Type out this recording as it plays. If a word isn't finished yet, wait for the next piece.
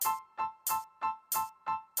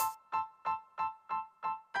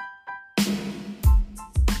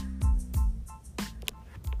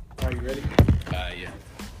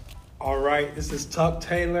All right, this is Tuck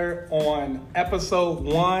Taylor on episode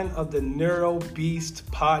 1 of the Neuro Beast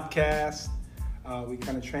podcast. We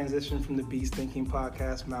kind of transitioned from the Beast Thinking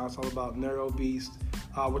podcast. Now it's all about Neuro Beast.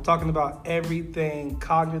 We're talking about everything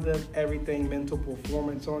cognitive, everything mental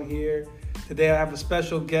performance on here. Today I have a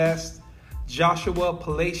special guest, Joshua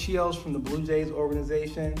Palacios from the Blue Jays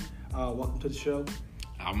organization. Welcome to the show.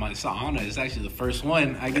 It's an honor. It's actually the first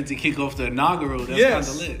one. I get to kick off the inaugural. That's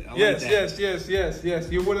kind of lit.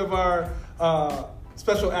 Yes. You're one of our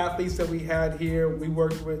special athletes that we had here. We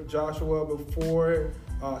worked with Joshua before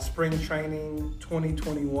spring training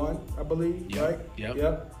 2021, I believe, right?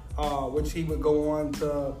 Yep. Which he would go on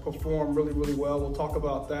to perform really, really well. We'll talk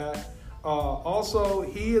about that. Also,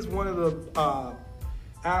 he is one of the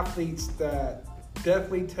athletes that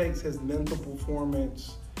definitely takes his mental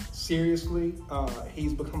performance seriously.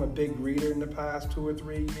 He's become a big reader in the past 2 or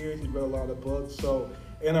 3 years. He's read a lot of books. So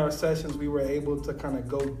in our sessions, we were able to kind of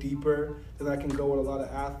go deeper than I can go with a lot of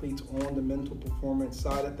athletes on the mental performance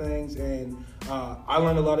side of things. And I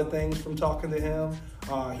learned a lot of things from talking to him.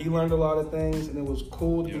 He learned a lot of things, and it was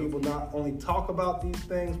cool to be able to not only talk about these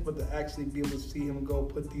things, but to actually be able to see him go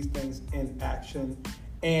put these things in action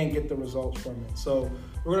and get the results from it. So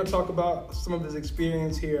we're going to talk about some of his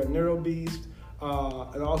experience here at Neuro Beast.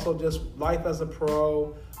 And also just life as a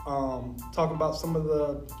pro, talking about some of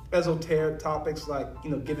the esoteric topics like,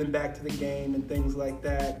 giving back to the game and things like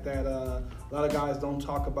that a lot of guys don't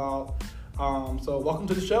talk about. So welcome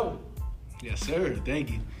to the show. Yes, sir. Thank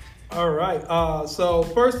you. All right. So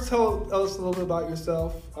first tell us a little bit about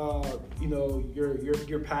yourself,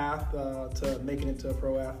 your path to making it to a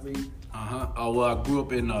pro athlete. Well, I grew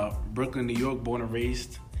up in Brooklyn, New York, born and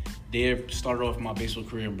raised. There, started off my baseball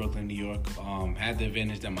career in Brooklyn, New York. Had the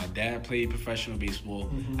advantage that my dad played professional baseball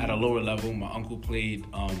at a lower level. My uncle played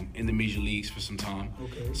in the major leagues for some time.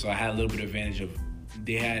 Okay. So I had a little bit of advantage of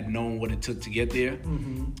they had known what it took to get there.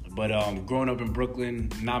 But growing up in Brooklyn,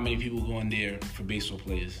 not many people going there for baseball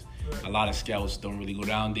players. Right. A lot of scouts don't really go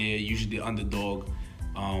down there. Usually the underdog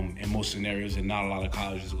in most scenarios, and not a lot of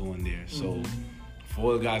colleges going there. So for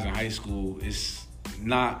all the guys in high school, it's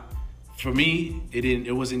not... For me,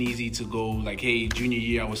 it wasn't easy to go like, hey, junior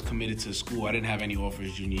year I was committed to school. I didn't have any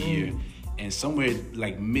offers junior year. And somewhere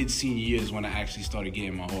like mid-senior year is when I actually started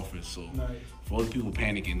getting my offers. So for all the people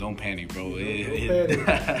panicking, don't panic, bro.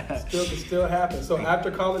 It still happens. So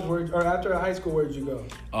after college, after high school, where did you go?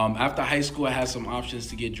 After high school, I had some options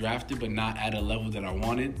to get drafted, but not at a level that I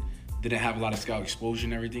wanted. Didn't have a lot of scout exposure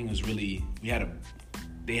and everything. It was really,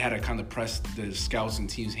 they had to kind of press the scouts and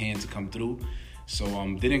teams' hand to come through. So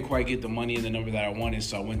didn't quite get the money and the number that I wanted,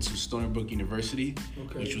 so I went to Stony Brook University,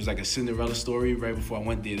 which was like a Cinderella story. Right before I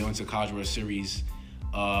went there, they went to College World Series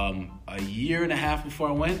a year and a half before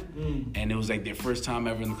I went, and it was like their first time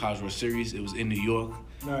ever in the College World Series. It was in New York,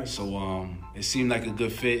 so it seemed like a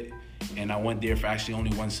good fit, and I went there for actually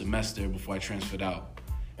only 1 semester before I transferred out.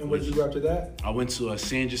 And where did you go after that? I went to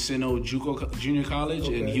San Jacinto Junior College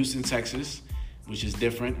in Houston, Texas, which is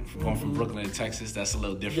different. Going from Brooklyn to Texas, that's a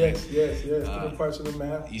little different. Yes. Different parts of the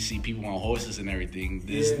map. You see people on horses and everything.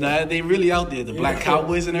 They really out there. The Black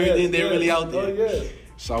Cowboys and everything, they're really out there. Oh, yeah.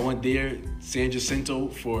 So I went there, San Jacinto,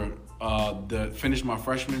 for finished my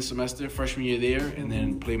freshman year there, and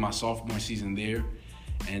then played my sophomore season there.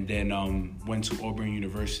 And then went to Auburn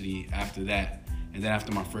University after that. And then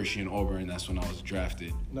after my first year in Auburn, that's when I was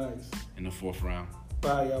drafted. Nice. In the 4th round.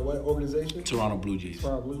 By what organization? Toronto Blue Jays.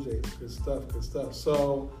 Toronto Blue Jays. Good stuff.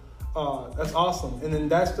 So that's awesome. And then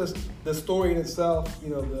that's just the story in itself.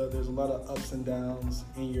 There's a lot of ups and downs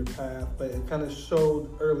in your path, but it kind of showed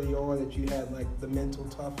early on that you had like the mental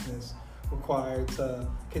toughness required to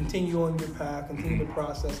continue on your path, continue the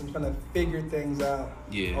process, and kind of figure things out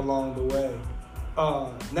along the way.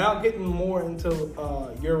 Now getting more into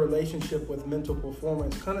your relationship with mental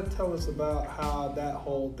performance, kind of tell us about how that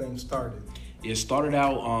whole thing started. It started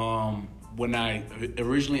out when I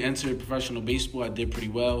originally entered professional baseball. I did pretty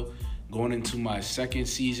well. Going into my second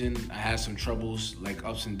season, I had some troubles, like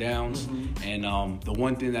ups and downs. And the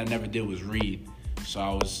one thing that I never did was read. So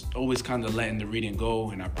I was always kind of letting the reading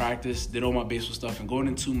go, and I practiced, did all my baseball stuff. And going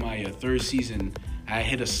into my third season, I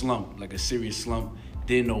hit a slump, like a serious slump.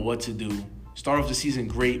 Didn't know what to do. Started off the season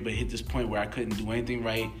great, but hit this point where I couldn't do anything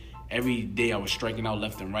right. Every day I was striking out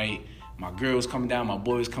left and right. My girl was coming down, my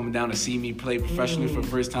boy was coming down to see me play professionally for the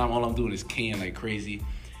first time. All I'm doing is K'ing like crazy.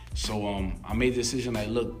 So I made the decision, like,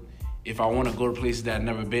 look, if I want to go to places that I've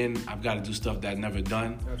never been, I've got to do stuff that I've never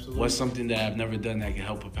done. Absolutely. What's something that I've never done that can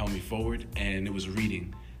help propel me forward? And it was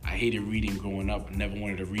reading. I hated reading growing up. I never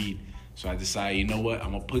wanted to read. So I decided, you know what?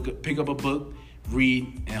 I'm going to pick up a book,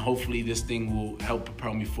 read, and hopefully this thing will help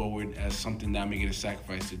propel me forward as something that I'm making a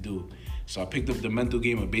sacrifice to do. So I picked up The Mental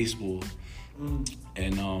Game of Baseball.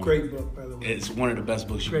 And great book, by the way. It's one of the best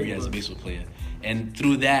books you can read as a baseball player. And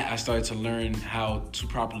through that, I started to learn how to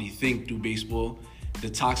properly think through baseball, the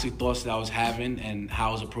toxic thoughts that I was having, and how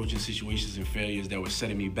I was approaching situations and failures that were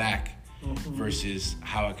setting me back versus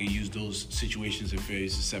how I could use those situations and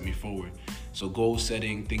failures to set me forward. So goal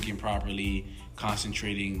setting, thinking properly,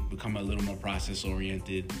 concentrating, becoming a little more process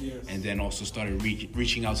oriented, and then also started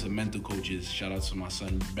reaching out to the mental coaches. Shout out to my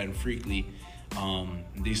son, Ben Freakley.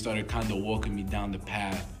 They started kind of walking me down the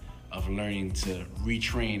path of learning to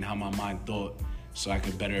retrain how my mind thought so I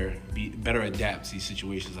could better adapt to these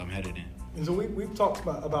situations I'm headed in. And so we've talked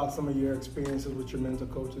about some of your experiences with your mental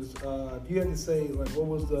coaches. If you had to say, like, what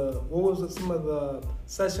was some of the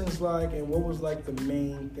sessions like, and what was like the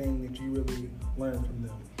main thing that you really learned from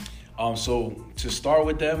them? So to start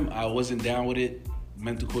with them, I wasn't down with it.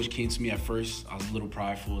 Mental coach came to me at first. I was a little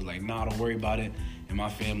prideful. I was like, nah, don't worry about it. In my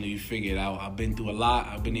family, we figure it out. I've been through a lot.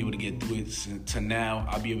 I've been able to get through it to now.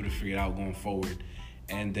 I'll be able to figure it out going forward.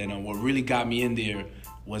 And then what really got me in there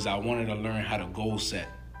was I wanted to learn how to goal set.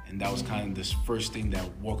 And that was kind of the first thing that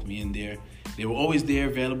walked me in there. They were always there,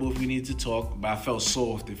 available if we needed to talk, but I felt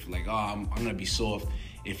soft if I'm going to be soft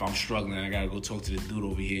if I'm struggling. I got to go talk to the dude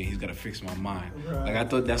over here. He's got to fix my mind. Right. Like, I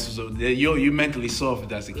thought you're mentally soft if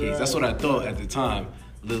that's the case. Right. That's what I thought at the time.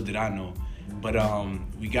 Little did I know. But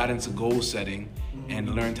we got into goal setting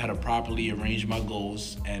and learned how to properly arrange my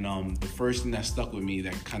goals. And the first thing that stuck with me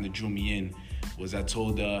that kind of drew me in was I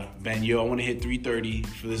told Ben, I want to hit 330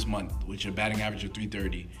 for this month, which is a batting average of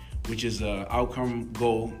 330, which is an outcome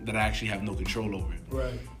goal that I actually have no control over.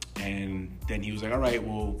 Right. And then he was like, all right,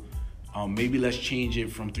 well, maybe let's change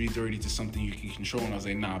it from 330 to something you can control. And I was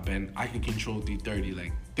like, nah, Ben, I can control 330,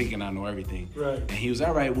 like thinking I know everything. Right. And he was,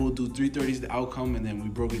 all right, we'll do 330 is the outcome. And then we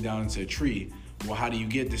broke it down into a tree. Well, how do you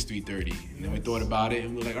get this 330? And then we thought about it,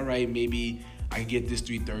 and we were like, all right, maybe I can get this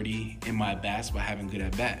 330 in my bats by having good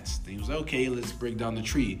at-bats. Then he was like, okay, let's break down the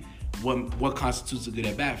tree. What constitutes a good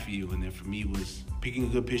at-bat for you? And then for me was picking a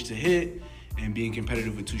good pitch to hit and being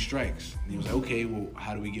competitive with 2 strikes. And he was like, okay, well,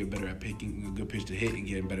 how do we get better at picking a good pitch to hit and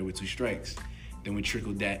getting better with 2 strikes? Then we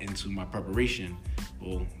trickled that into my preparation.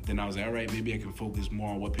 Well, then I was like, all right, maybe I can focus more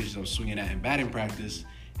on what pitches I'm swinging at in batting practice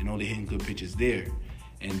and only hitting good pitches there.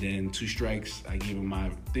 And then 2 strikes, I gave him my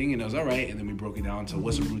thing, and I was all right. And then we broke it down to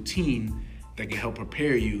what's a routine that can help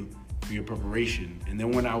prepare you for your preparation. And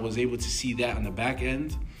then when I was able to see that on the back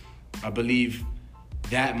end, I believe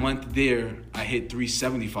that month there, I hit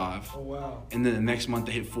 375. Oh, wow. And then the next month,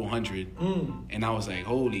 I hit 400. And I was like,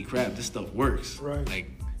 holy crap, this stuff works. Right.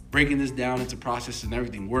 Like, breaking this down into processes and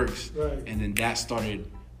everything works. Right. And then that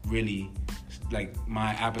started really, like,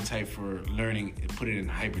 my appetite for learning, put it in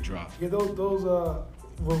hyperdrive. Yeah, those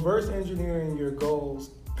reverse engineering your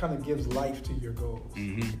goals kind of gives life to your goals.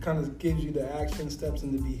 It kind of gives you the action steps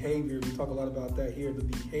and the behaviors. We talk a lot about that here, the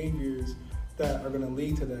behaviors that are going to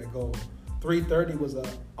lead to that goal. 330 was an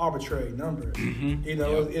arbitrary number.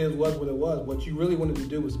 It was what it was. What you really wanted to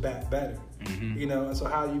do was bat better. And so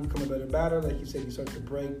how you become a better batter, like you said, you start to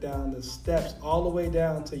break down the steps all the way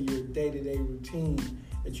down to your day-to-day routine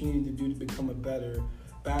that you need to do to become a better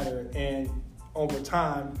batter. And over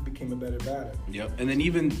time, became a better batter. Yep. And then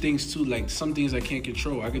even things too, like some things I can't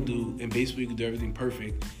control. I could do in baseball, you could do everything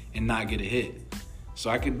perfect and not get a hit. So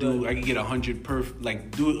I could get 100 perfect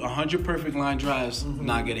line drives,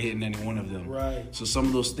 not get a hit in any one of them. Right. So some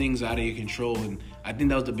of those things are out of your control, and I think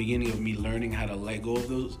that was the beginning of me learning how to let go of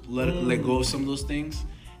those, let go of some of those things,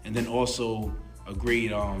 and then also a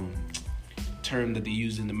great term that they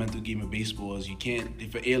use in the mental game of baseball is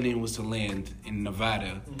if an alien was to land in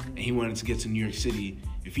Nevada and he wanted to get to New York City,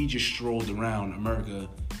 if he just strolled around America,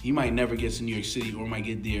 he might never get to New York City or might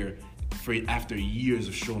get there after years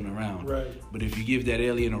of strolling around. Right. But if you give that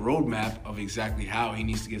alien a roadmap of exactly how he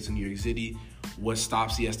needs to get to New York City, what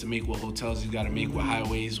stops he has to make, what hotels he's got to make, what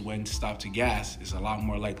highways, when to stop to gas, it's a lot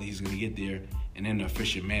more likely he's going to get there and in an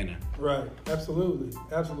efficient manner. Right. Absolutely.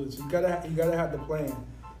 So you gotta have the plan.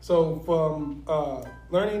 So from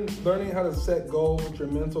learning how to set goals with your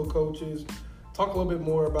mental coaches, talk a little bit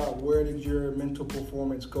more about where did your mental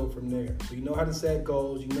performance go from there. So you know how to set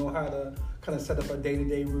goals, you know how to kind of set up a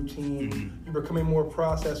day-to-day routine, you're becoming more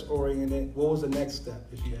process-oriented. What was the next step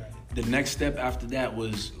if you had it? The next step after that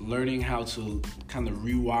was learning how to kind of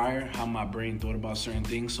rewire how my brain thought about certain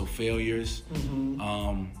things. So failures,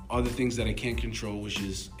 other things that I can't control, which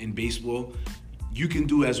is in baseball, you can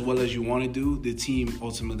do as well as you want to do. The team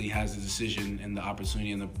ultimately has the decision and the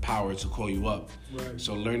opportunity and the power to call you up. Right.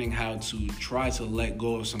 So learning how to try to let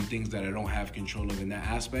go of some things that I don't have control of in that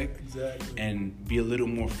aspect. Exactly. And be a little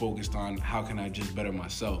more focused on how can I just better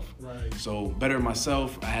myself. Right. So better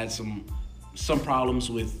myself, I had some problems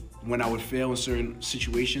with when I would fail in certain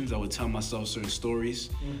situations. I would tell myself certain stories.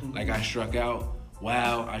 Mm-hmm. Like I struck out.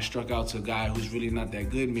 Wow, I struck out to a guy who's really not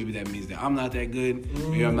that good. Maybe that means that I'm not that good.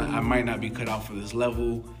 Maybe I might not be cut out for this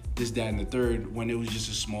level, this, that, and the third, when it was just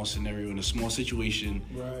a small scenario and a small situation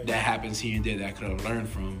that happens here and there that I could have learned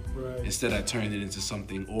from. Right. Instead, I turned it into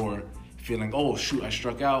something, or feeling, oh, shoot, I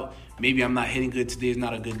struck out. Maybe I'm not hitting good today. It's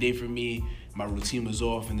not a good day for me. My routine was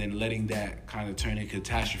off, and then letting that kind of turn into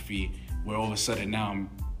catastrophe, where all of a sudden now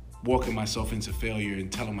I'm walking myself into failure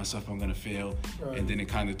and telling myself I'm going to fail. Right. And then it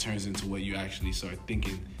kind of turns into what you actually start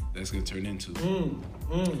thinking that's going to turn into.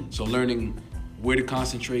 So learning where to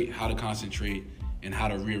concentrate, how to concentrate, and how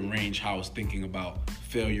to rearrange how I was thinking about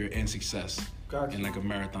failure and success in like a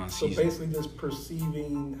marathon season. So basically just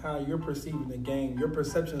perceiving how you're perceiving the game, your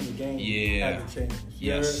perception of the game had to change.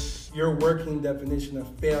 Yes. Your working definition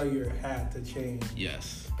of failure had to change.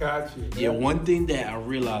 Yes. Gotcha. Yeah, one thing that I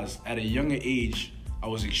realized at a younger age, I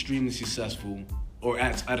was extremely successful, or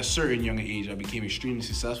at a certain younger age, I became extremely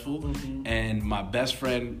successful. And my best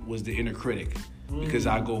friend was the inner critic, because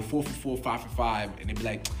I go 4 for 4, 5 for 5, and they'd be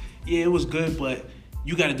like, yeah, it was good, but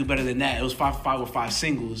you got to do better than that. It was 5 for 5 with 5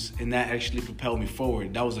 singles, and that actually propelled me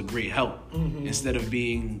forward. That was a great help. Instead of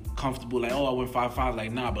being comfortable, like, oh, I went 5 for 5,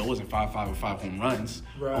 like, nah, but it wasn't 5 for 5 with 5 home runs.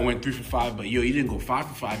 Right. I went 3 for 5, but yo, you didn't go 5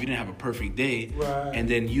 for 5. You didn't have a perfect day. Right. And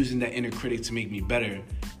then using that inner critic to make me better.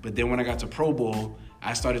 But then when I got to Pro Bowl,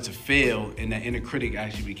 I started to fail, and that inner critic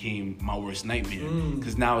actually became my worst nightmare.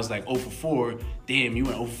 Because now it's like 0 for 4. Damn, you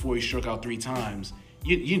went 0 for 4. You struck out 3 times.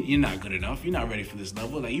 You're not good enough. You're not ready for this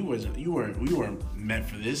level. Like you weren't meant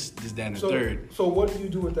for this, that, and the third. So what do you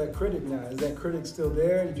do with that critic now? Is that critic still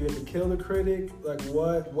there? Did you have to kill the critic? Like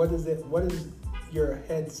what is it? What does your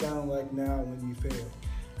head sound like now when you fail?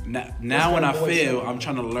 Now when I fail, I'm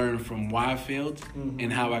trying to learn from why I failed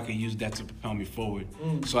and how I can use that to propel me forward.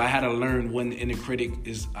 So I had to learn when the inner critic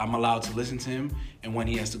I'm allowed to listen to him, and when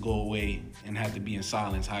he has to go away and have to be in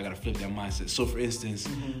silence, how I got to flip that mindset. So for instance,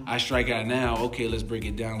 I strike out now. Okay, let's break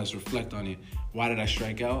it down. Let's reflect on it. Why did I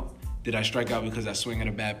strike out? Did I strike out because I swung at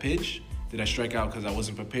a bad pitch? Did I strike out because I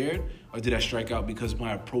wasn't prepared? Or did I strike out because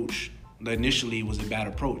my approach initially was a bad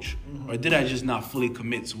approach? Or did I just not fully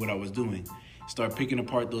commit to what I was doing? Start picking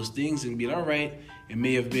apart those things and be like, all right, it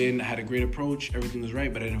may have been I had a great approach, everything was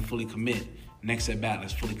right, but I didn't fully commit. Next at bat,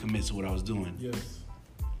 let's fully commit to what I was doing. Yes,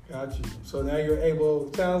 got you. So now you're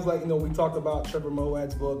able, sounds like, we talked about Trevor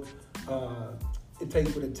Moawad's book, It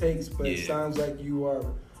Takes What It Takes, but it sounds like you are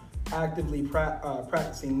actively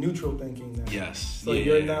practicing neutral thinking now. Yes. So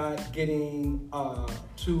you're not getting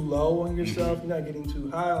too low on yourself, you're not getting too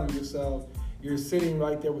high on yourself. You're sitting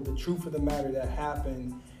right there with the truth of the matter that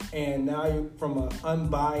happened. And now, from an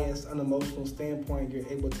unbiased, unemotional standpoint, you're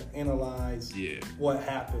able to analyze what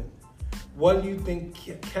happened. What do you think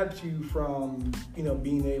kept you from,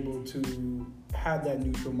 being able to have that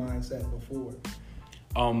neutral mindset before?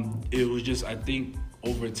 It was just, I think,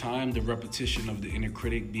 over time, the repetition of the inner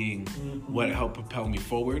critic being what helped propel me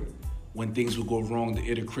forward. When things would go wrong, the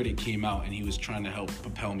inner critic came out and he was trying to help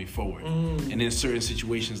propel me forward. And in certain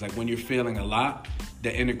situations, like when you're failing a lot,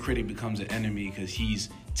 the inner critic becomes an enemy because he's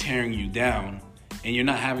tearing you down and you're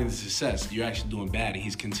not having the success. You're actually doing bad, and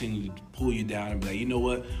he's continuing to pull you down and be like, you know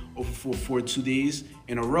what, over for 2 days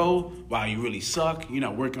in a row, wow, you really suck. You're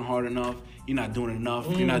not working hard enough. You're not doing enough.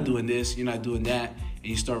 You're not doing this. You're not doing that. And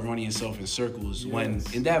you start running yourself in circles. Yes. When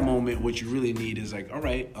in that moment, what you really need is like, all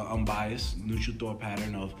right, an unbiased, neutral thought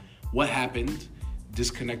pattern of what happened,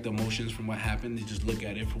 disconnect the emotions from what happened, and just look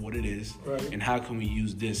at it for what it is, and how can we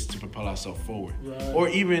use this to propel ourselves forward. Or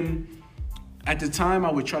even, at the time,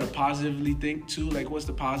 I would try to positively think too, like what's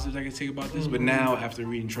the positives I can take about this? But now, after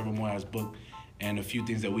reading Trevor Moawad's book and a few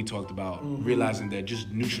things that we talked about, realizing that just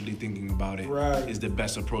neutrally thinking about it is the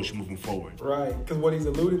best approach moving forward. Right, because what he's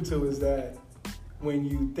alluding to is that when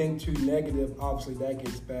you think too negative, obviously that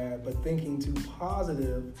gets bad. But thinking too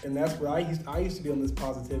positive, and that's where I used to be on this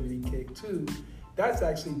positivity kick too. That's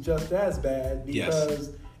actually just as bad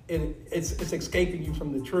because it's escaping you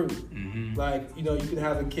from the truth. Like, you can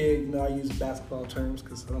have a kid, I use basketball terms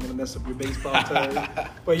because I don't want to mess up your baseball terms,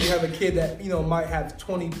 but you have a kid that, might have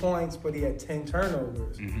 20 points, but he had 10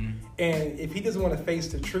 turnovers. And if he doesn't want to face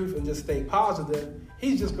the truth and just stay positive,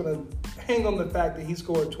 he's just going to hang on the fact that he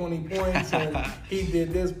scored 20 points and he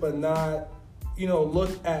did this, but not,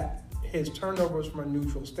 look at his turnovers from a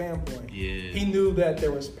neutral standpoint. He knew that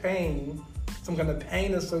there was pain some kind of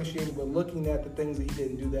pain associated with looking at the things that he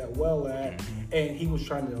didn't do that well at, and he was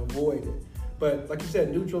trying to avoid it. But like you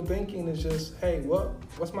said, neutral thinking is just, hey,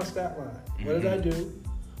 what's my stat line? What did I do?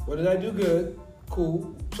 What did I do good?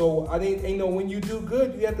 Cool. So when you do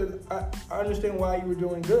good, you have to. I understand why you were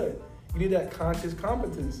doing good. You need that conscious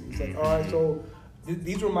competency. It's like, all right, so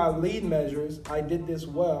these were my lead measures. I did this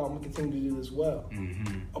well. I'm gonna continue to do this well.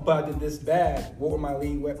 But I did this bad. What were my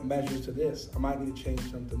lead measures to this? I might need to change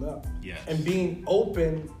something up. Yes. And being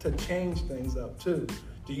open to change things up too.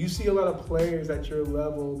 Do you see a lot of players at your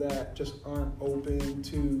level that just aren't open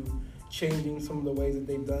to changing some of the ways that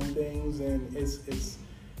they've done things, and it's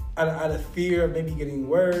out of fear of maybe getting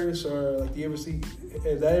worse, or like, do you ever see?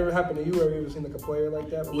 Has that ever happened to you? Or have you ever seen like a player like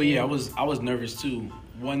that before? Well, yeah, I was nervous too.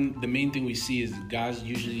 The main thing we see is guys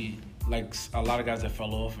usually, like a lot of guys that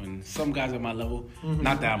fell off, and some guys at my level,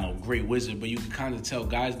 not that I'm a great wizard, but you can kind of tell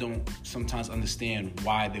guys don't sometimes understand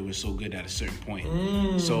why they were so good at a certain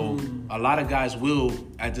point. So a lot of guys will,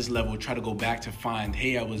 at this level, try to go back to find,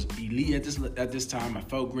 hey, I was elite at this time, I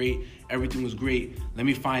felt great, everything was great, let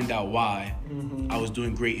me find out why I was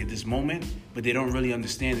doing great at this moment, but they don't really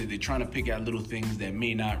understand it. They're trying to pick out little things that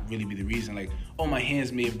may not really be the reason, like, oh, my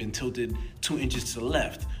hands may have been tilted 2 inches to the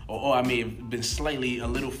left, or oh, I may have been slightly a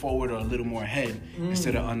little forward or a little more ahead,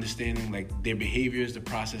 instead of understanding like their behaviors, the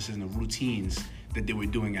processes, and the routines that they were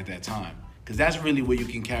doing at that time. Because that's really what you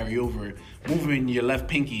can carry over. Moving your left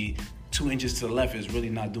pinky 2 inches to the left is really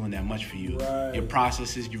not doing that much for you. Right. Your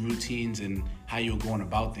processes, your routines, and how you're going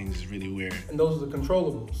about things is really where. And those are the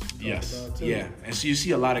controllables. Yes. Yeah. And so you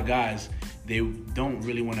see a lot of guys, they don't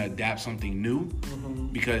really want to adapt something new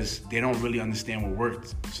because they don't really understand what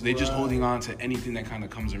worked. So they're just holding on to anything that kind of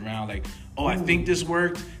comes around, like, oh, I think this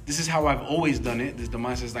worked. This is how I've always done it. The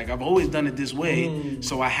mindset's like, I've always done it this way,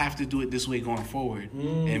 so I have to do it this way going forward.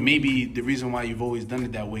 And maybe the reason why you've always done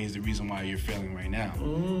it that way is the reason why you're failing right now.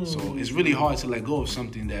 So it's really hard to let go of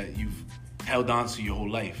something that you've held on to your whole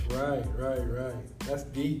life. Right. That's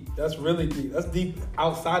deep. That's really deep. That's deep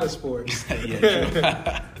outside of sports.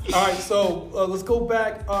 Yeah. All right, so let's go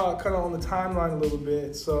back kind of on the timeline a little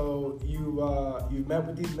bit. So you've met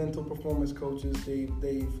with these mental performance coaches.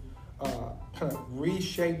 They've kind of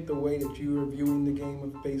reshaped the way that you are viewing the game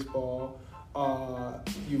of baseball.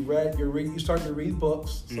 You started to read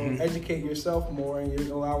books, so educate yourself more, and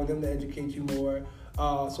you're allowing them to educate you more.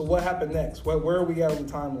 So what happened next? Where are we at on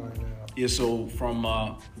the timeline now? Yeah, so from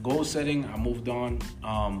goal setting, I moved on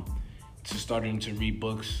to starting to read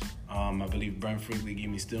books. I believe Brent Frigley gave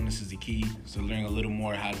me Stillness is the Key. So learning a little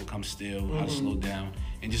more how to become still, how to slow down,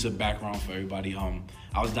 and just a background for everybody.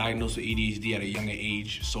 I was diagnosed with ADHD at a younger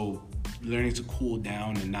age, so learning to cool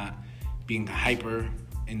down and not being hyper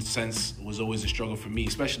in a sense was always a struggle for me,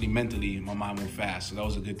 especially mentally. My mind moved fast, so that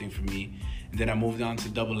was a good thing for me. And then I moved on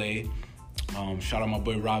to AA. Shout out my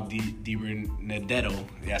boy Rob DiBernadetto.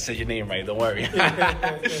 Yeah, I said your name right, don't worry.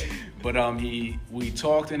 But we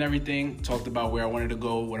talked and everything, talked about where I wanted to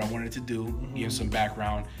go, what I wanted to do, gave him some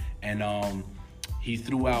background, and he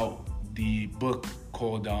threw out the book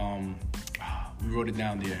called, we wrote it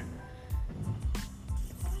down there,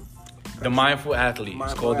 The Mindful Athlete.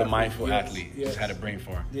 It's called The Mindful Athlete. Yes. Just had a brain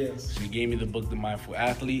fart. Yes. So he gave me the book, The Mindful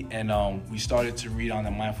Athlete, and we started to read on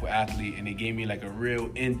The Mindful Athlete, and it gave me like a real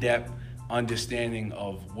in-depth understanding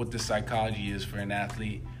of what the psychology is for an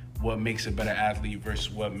athlete, what makes a better athlete versus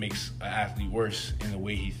what makes an athlete worse in the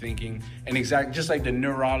way he's thinking, and exactly just like the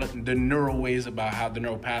neural ways about how the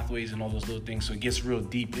neural pathways and all those little things. So it gets real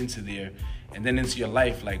deep into there, and then into your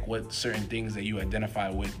life, like what certain things that you identify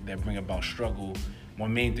with that bring about struggle.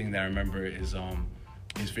 One main thing that I remember is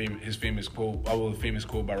his famous quote, the famous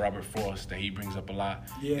quote by Robert Frost that he brings up a lot.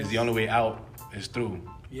 Yes. Is the only way out is through.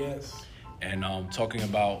 Yes. And talking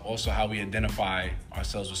about also how we identify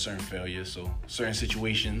ourselves with certain failures. So certain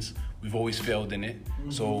situations, we've always failed in it.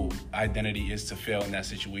 So identity is to fail in that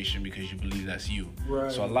situation because you believe that's you.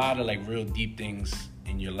 Right. So a lot of like real deep things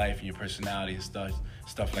in your life and your personality and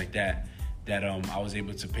stuff like that I was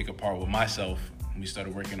able to pick apart with myself. And we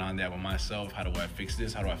started working on that with myself. How do I fix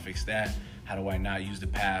this? How do I fix that? How do I not use the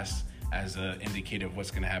past as an indicator of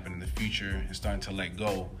what's going to happen in the future, and starting to let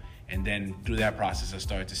go. And then through that process, I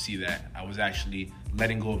started to see that I was actually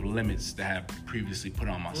letting go of limits that I had previously put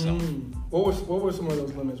on myself. What were some of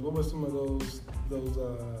those limits? What were some of those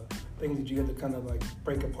things that you had to kind of like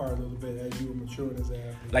break apart a little bit as you were maturing as an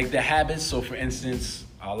athlete? Like the habits. So for instance,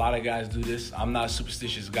 a lot of guys do this. I'm not a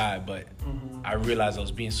superstitious guy, but I realized I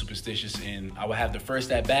was being superstitious, and I would have the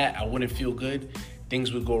first at bat. I wouldn't feel good.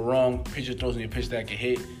 Things would go wrong. Pitcher throws me a pitch that I could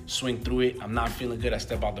hit, swing through it. I'm not feeling good. I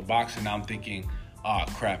step out the box, and now I'm thinking, oh,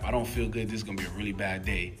 crap, I don't feel good. This is going to be a really bad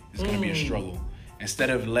day. It's going to be a struggle. instead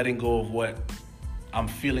of letting go of what I'm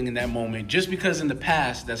feeling in that moment. Just because in the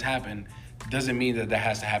past that's happened doesn't mean that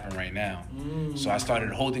has to happen right now. So I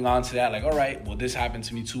started holding on to that, like, all right, well, this happened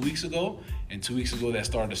to me 2 weeks ago, and 2 weeks ago that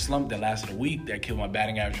started a slump that lasted a week that killed my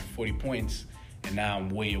batting average for 40 points, and now I'm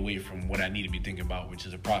way away from what I need to be thinking about, which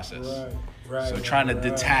is a process. So trying to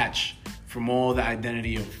detach from all the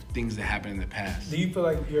identity of things that happened in the past. Do you feel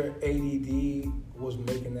like your ADD was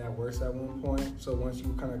making that worse at one point? So once you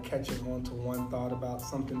were kind of catching on to one thought about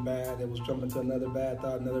something bad, it was jumping to another bad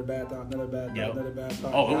thought, another bad thought, another bad thought, another bad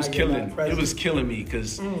thought. Oh, it was killing. It was killing me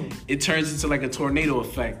because it turns into like a tornado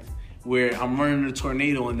effect where I'm running a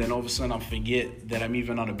tornado and then all of a sudden I forget that I'm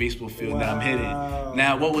even on a baseball field and that I'm hitting.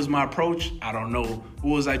 Now, what was my approach? I don't know.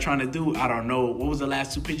 What was I trying to do? I don't know. What was the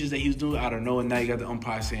last 2 pitches that he was doing? I don't know. And now you got the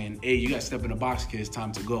umpire saying, hey, you got to step in the box, kid. It's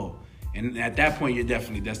time to go. And at that point, you're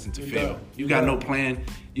definitely destined to fail. You got no plan.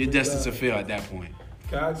 You're destined to fail at that point.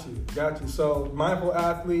 Got you. So, Mindful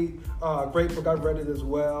Athlete, great book. I've read it as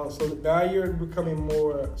well. So now you're becoming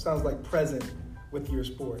more, sounds like, present with your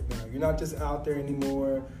sport now. You're not just out there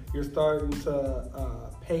anymore. You're starting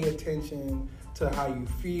to pay attention to how you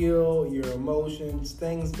feel, your emotions,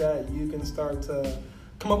 things that you can start to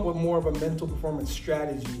come up with more of a mental performance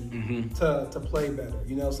strategy to play better.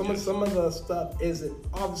 You know, some of the stuff is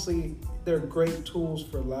obviously they're great tools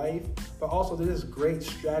for life, but also they're just great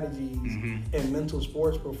strategies in mental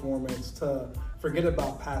sports performance to forget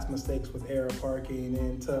about past mistakes with error parking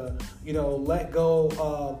and to, you know, let go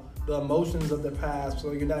of the emotions of the past,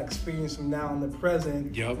 so you're not experiencing now in the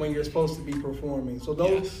present when you're supposed to be performing. So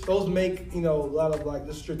those make, you know, a lot of like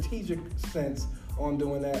the strategic sense on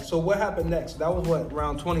doing that. So what happened next? That was what,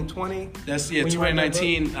 around 2020? That's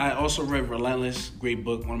 2019. I also read Relentless, great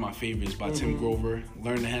book, one of my favorites by Tim Grover.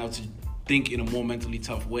 Learning how to think in a more mentally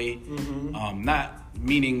tough way. Not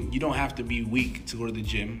meaning you don't have to be weak to go to the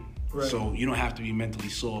gym. Right. So you don't have to be mentally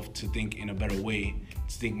soft to think in a better way,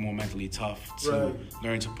 to think more mentally tough, to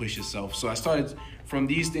learn to push yourself. So I started, from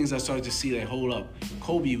these things, I started to see that, hold up,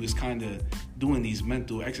 Kobe was kind of doing these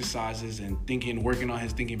mental exercises and thinking, working on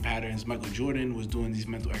his thinking patterns. Michael Jordan was doing these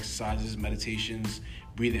mental exercises, meditations,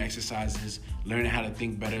 breathing exercises, learning how to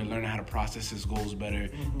think better, learning how to process his goals better.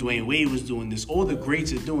 Dwayne Wade was doing this. All the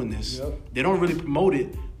greats are doing this. They don't really promote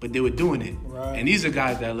it, but they were doing it. And these are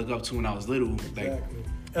guys that I look up to when I was little. Like,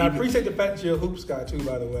 and I appreciate the fact that you're a hoops guy too,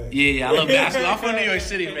 by the way. Yeah, I love basketball. I'm from New York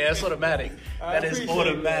City, man. That's automatic. That is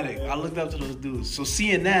automatic. I looked up to those dudes. So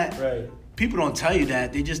seeing that, people don't tell you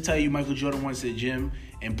that. They just tell you Michael Jordan went to the gym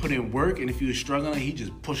and put in work, and if he was struggling, he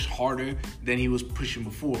just pushed harder than he was pushing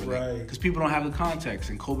before. Because people don't have the context.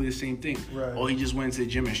 And Kobe, the same thing. Or he just went to the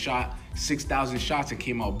gym and shot 6,000 shots and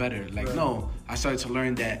came out better. No, I started to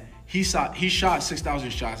learn that he shot 6,000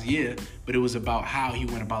 shots, but it was about how he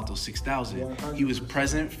went about those 6,000. He was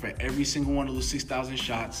present for every single one of those 6,000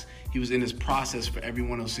 shots. He was in his process for every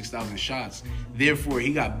one of those 6,000 shots. Therefore,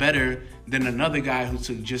 he got better than another guy who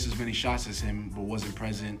took just as many shots as him, but wasn't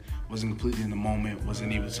present, wasn't completely in the moment,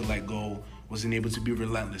 wasn't able to let go, wasn't able to be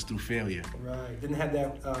relentless through failure. Didn't have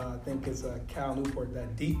that, I think it's Cal Newport,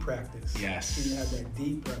 that deep practice. He didn't have that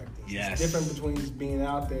deep practice. It's different between just being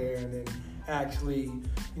out there and then actually,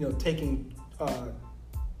 you know, taking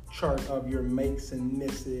chart of your makes and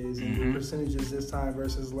misses and your percentages this time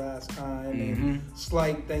versus last time and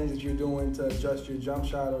slight things that you're doing to adjust your jump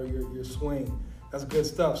shot or your swing. That's good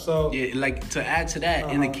stuff. So like to add to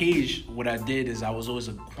that, in the cage, what I did is I was always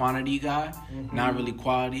a quantity guy, not really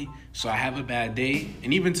quality. So I have a bad day,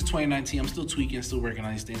 and even to 2019, I'm still tweaking, still working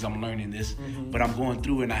on these things. I'm learning this, but I'm going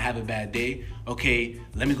through it and I have a bad day. Okay,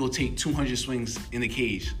 let me go take 200 swings in the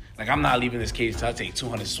cage. Like, I'm not leaving this cage till I take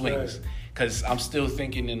 200 swings. Because I'm still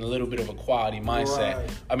thinking in a little bit of a quantity mindset.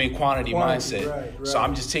 So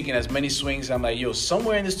I'm just taking as many swings. I'm like,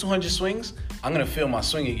 somewhere in this 200 swings, I'm going to feel my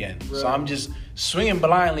swing again. So I'm just swinging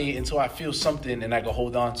blindly until I feel something and I can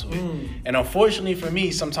hold on to it. And unfortunately for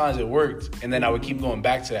me, sometimes it worked. And then I would keep going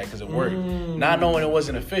back to that because it worked. Not knowing it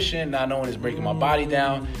wasn't efficient, not knowing it's breaking my body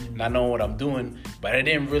down, not knowing what I'm doing. But I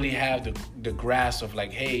didn't really have the grasp of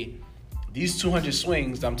like, hey, these 200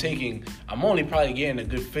 swings I'm taking, I'm only probably getting a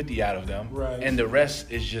good 50 out of them. And the rest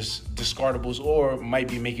is just discardables or might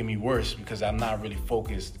be making me worse because I'm not really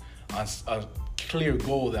focused on a clear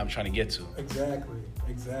goal that I'm trying to get to. Exactly.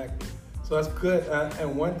 So that's good.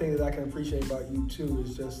 And one thing that I can appreciate about you too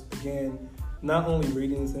is just, again, not only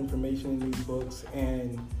reading this information in these books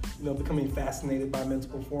and, you know, becoming fascinated by mental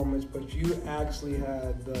performance, but you actually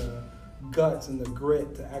had the guts and the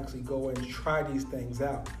grit to actually go and try these things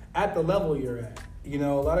out at the level you're at. You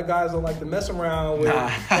know, a lot of guys don't like to mess around with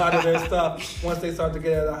a lot of their stuff once they start to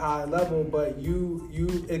get at a high level. But you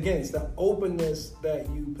again, it's the openness that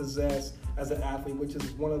you possess as an athlete, which is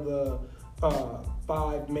one of the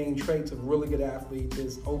 5 main traits of really good athletes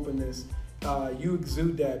is openness. You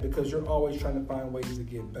exude that because you're always trying to find ways to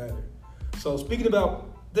get better. So speaking about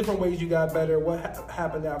different ways you got better, what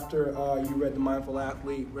happened after you read The Mindful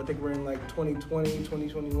Athlete? I think we're in like 2020,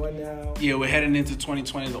 2021 now. Yeah, we're heading into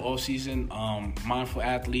 2020, the off season. Mindful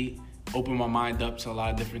Athlete opened my mind up to a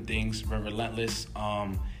lot of different things. Read Relentless.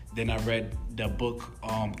 Then I read the book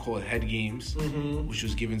called Head Games, which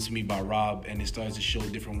was given to me by Rob, and it started to show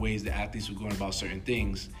different ways that athletes were going about certain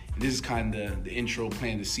things. And this is kind of the intro,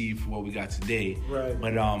 planting the seed for what we got today. Right.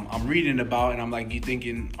 But I'm reading about it, and I'm like, you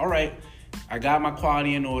thinking, all right, I got my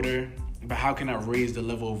quality in order, but how can I raise the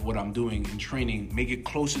level of what I'm doing in training, make it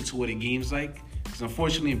closer to what a game's like? Because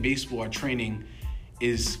unfortunately in baseball, our training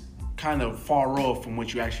is kind of far off from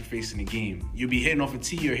what you actually face in the game. You'll be hitting off a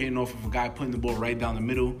tee or hitting off of a guy putting the ball right down the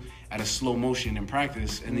middle at a slow motion in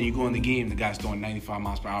practice, and then you go in the game, the guy's throwing 95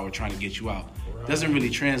 miles per hour trying to get you out. Right. Doesn't really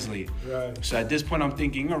translate. Right. So at this point, I'm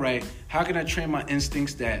thinking, all right, how can I train my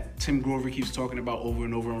instincts that Tim Grover keeps talking about over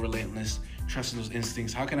and over in Relentless, trusting those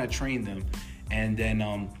instincts? How can I train them? And then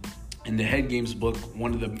in the Head Games book,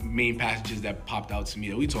 one of the main passages that popped out to me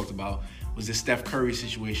that we talked about was the Steph Curry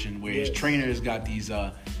situation where his trainers got these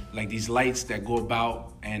these lights that go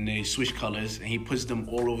about and they switch colors, and he puts them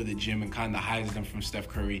all over the gym and kind of hides them from Steph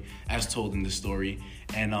Curry, as told in the story.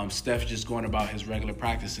 And Steph just going about his regular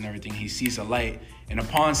practice and everything, he sees a light, and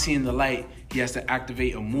upon seeing the light, he has to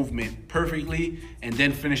activate a movement perfectly and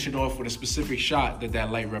then finish it off with a specific shot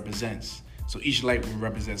that light represents. So each light will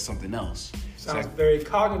represent something else. Sounds very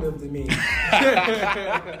cognitive to me.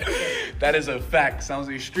 That is a fact. Sounds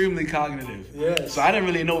extremely cognitive. Yes. So I didn't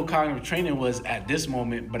really know what cognitive training was at this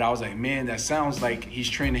moment, but I was like, man, that sounds like he's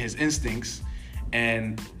training his instincts.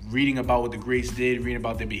 And reading about what the greats did, reading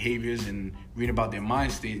about their behaviors, and reading about their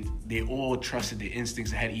mind state, they all trusted their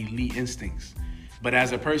instincts and had elite instincts. But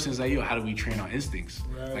as a person, it's like, yo, how do we train our instincts?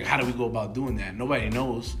 Right. Like, how do we go about doing that? Nobody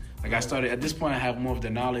knows. Like, I started, at this point, I have more of the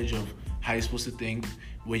knowledge of how you're supposed to think,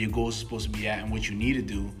 where your goals are supposed to be at, and what you need to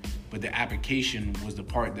do. But the application was the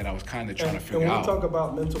part that I was kind of trying to figure out. And when we talk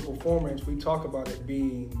about mental performance, we talk about it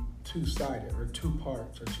being two-sided or 2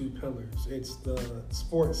 parts or 2 pillars. It's the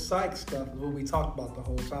sports psych stuff, what we talked about the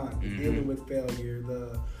whole time, dealing with failure,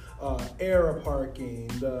 the error parking,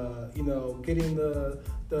 getting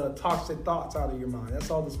the toxic thoughts out of your mind.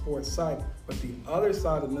 That's all the sports psych. But the other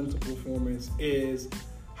side of mental performance is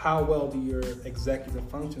how well do your executive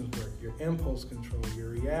functions work, your impulse control, your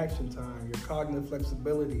reaction time, your cognitive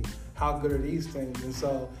flexibility, how good are these things? And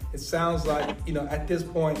so it sounds like, at this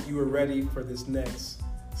point you were ready for this next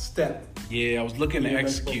step. Yeah, I was looking to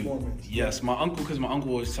execute. Yes, Yeah. my uncle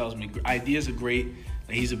always tells me, ideas are great.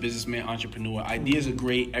 He's a businessman, entrepreneur. Ideas are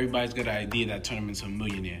great. Everybody's got an idea that turn them into a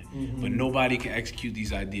millionaire. But nobody can execute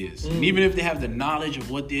these ideas. And even if they have the knowledge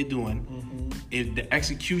of what they're doing, if the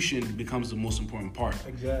execution becomes the most important part.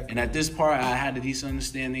 Exactly. And at this part, I had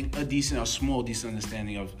a small decent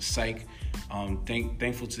understanding of psych.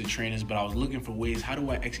 Thankful to the trainers, but I was looking for ways, how do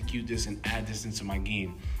I execute this and add this into my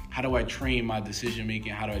game? How do I train my decision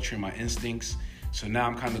making? How do I train my instincts? So now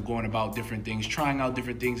I'm kind of going about different things, trying out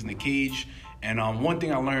different things in the cage. And one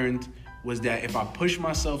thing I learned was that if I push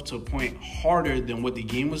myself to a point harder than what the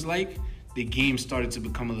game was like, the game started to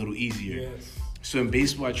become a little easier. Yes. So in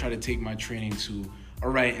baseball, I try to take my training to, all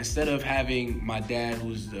right, instead of having my dad,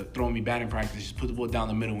 who's throwing me batting practice, just put the ball down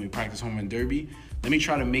the middle when we practice home run derby, let me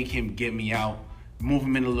try to make him get me out, move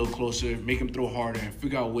him in a little closer, make him throw harder, and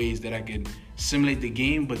figure out ways that I could simulate the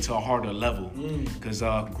game, but to a harder level. Because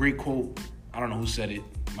great quote, I don't know who said it,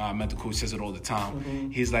 my mental coach says it all the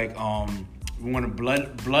time. He's like, we want a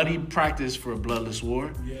bloody practice for a bloodless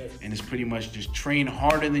war. Yes. And it's pretty much just train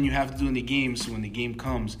harder than you have to do in the game, so when the game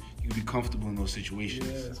comes, you can be comfortable in those situations.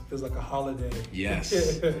 Yes, it feels like a holiday.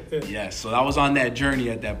 Yes. Yes. So I was on that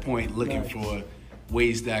journey at that point, looking for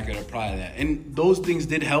ways that I could apply that. And those things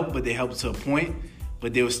did help, but they helped to a point.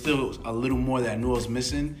 But there was still a little more that I knew I was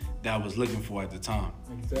missing that I was looking for at the time.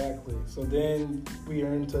 Exactly. So then we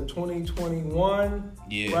are into 2021.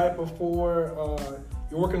 Yeah. Right before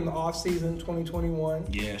you're working in the off season, 2021.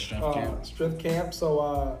 Yeah, strength camp. Strength camp.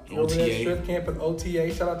 So you're over there at strength camp and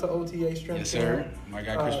OTA. Shout out to OTA strength camp. Yes, sir. My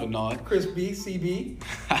guy Chris Bernard. Chris B, CB.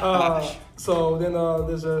 So then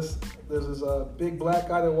there's this big black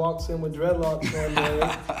guy that walks in with dreadlocks one day.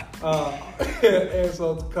 And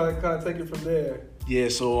so kind of take it from there. Yeah,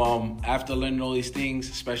 so after learning all these things,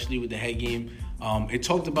 especially with the head game, it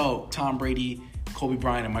talked about Tom Brady, Kobe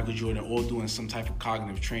Bryant, and Michael Jordan all doing some type of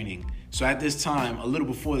cognitive training So at this time, a little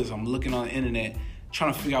before this, I'm looking on the internet,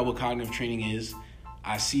 trying to figure out what cognitive training is.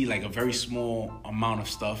 I see like a very small amount of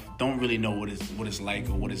stuff. Don't really know what it's like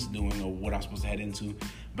or what it's doing or what I'm supposed to head into.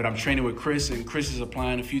 But I'm training with Chris, and Chris is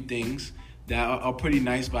applying a few things that are pretty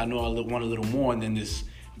nice, but I know I want a little more. And then this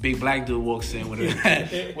big black dude walks in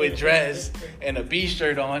with dress and a B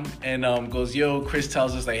shirt on and goes, yo, Chris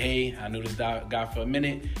tells us like, hey, I knew this guy for a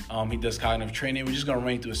minute. He does cognitive training. We're just going to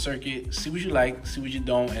run through a circuit, see what you like, see what you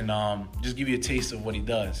don't, and just give you a taste of what he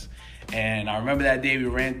does. And I remember that day we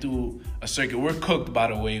ran through a circuit. We're cooked, by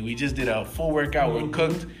the way. We just did a full workout. We're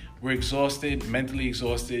cooked. We're exhausted, mentally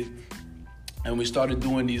exhausted. And we started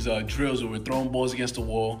doing these drills where we're throwing balls against the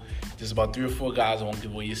wall. There's about 3 or 4 guys. I won't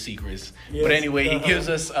give away your secrets. Yes. But anyway, he gives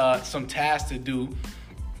us some tasks to do.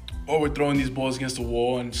 Or we're throwing these balls against the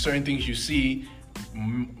wall. And certain things you see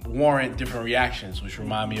warrant different reactions, which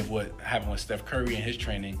remind me of what happened with Steph Curry and his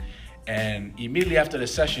training. And immediately after the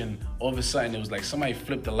session, all of a sudden, it was like somebody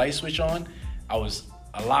flipped the light switch on. I was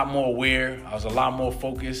a lot more aware. I was a lot more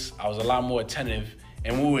focused. I was a lot more attentive.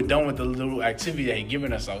 And when we were done with the little activity that he'd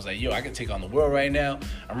given us, I was like, yo, I can take on the world right now.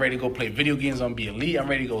 I'm ready to go play video games. I'm going to be elite. I'm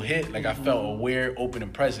ready to go hit. Like, I felt aware, open,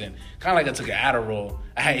 and present. Kind of like I took an Adderall.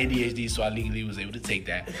 I had ADHD, so I legally was able to take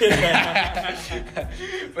that.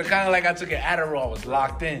 But kind of like I took an Adderall. I was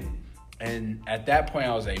locked in. And at that point,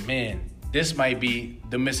 I was like, man, this might be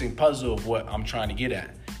the missing puzzle of what I'm trying to get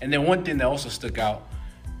at. And then one thing that also stuck out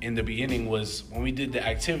in the beginning was when we did the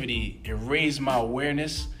activity, it raised my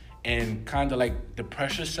awareness and kind of like the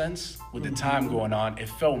pressure sense with the time going on. It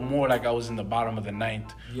felt more like I was in the bottom of the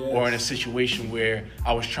ninth or in a situation where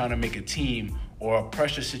I was trying to make a team or a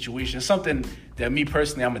pressure situation, something that me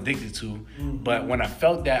personally I'm addicted to. But when I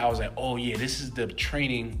felt that, I was like, oh yeah, this is the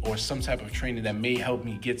training or some type of training that may help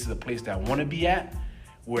me get to the place that I want to be at,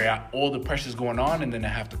 where all the pressure's going on, and then I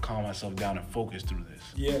have to calm myself down and focus through this.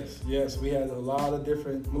 Yes. We had a lot of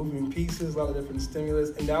different moving pieces, a lot of different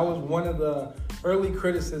stimulus, and that was one of the early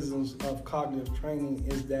criticisms of cognitive training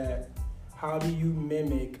is that how do you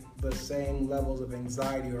mimic the same levels of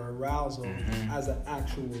anxiety or arousal as an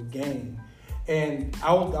actual game? And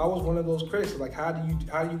I was one of those critics. Like, how do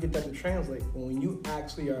you get that to translate when you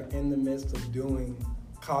actually are in the midst of doing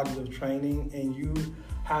cognitive training and you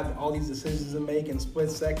have all these decisions to make in split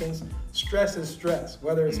seconds? Stress is stress,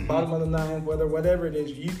 whether it's bottom of the ninth, whatever it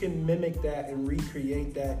is, you can mimic that and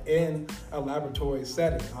recreate that in a laboratory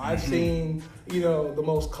setting. I've seen, the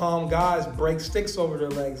most calm guys break sticks over their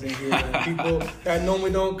legs in here. And people that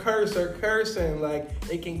normally don't curse are cursing. Like,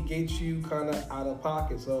 it can get you kind of out of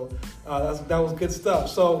pocket. So that was good stuff.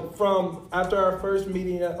 So from after our first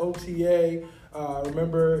meeting at OTA,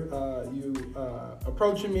 remember you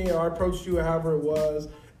approaching me, or I approached you, or however it was,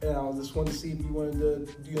 and I just wanted to see if you wanted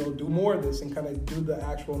to, do more of this and kind of do the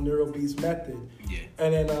actual NeuroBeast method. Yeah.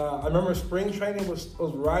 And then I remember spring training was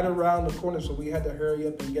right around the corner, so we had to hurry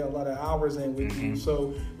up and get a lot of hours in with you.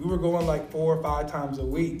 So we were going like 4 or 5 times a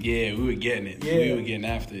week. Yeah, we were getting it. Yeah. We were getting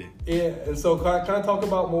after it. Yeah, and so kind of talk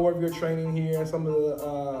about more of your training here and some of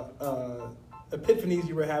the epiphanies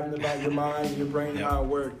you were having about your mind and your brain and how it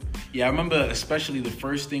worked. Yeah, I remember especially the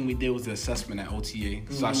first thing we did was the assessment at OTA.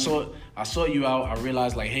 So I saw you out. I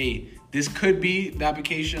realized like, hey, this could be the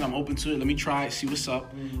application. I'm open to it. Let me try it, see what's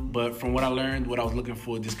up. But from what I learned, what I was looking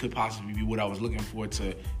for, this could possibly be what I was looking for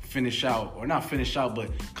to finish out, or not finish out, but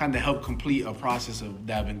kind of help complete a process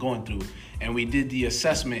that I've been going through. And we did the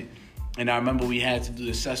assessment. And I remember we had to do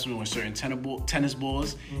the assessment with certain tennis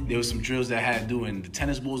balls. There was some drills that I had to do, and the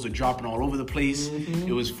tennis balls are dropping all over the place.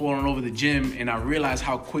 It was falling over the gym, and I realized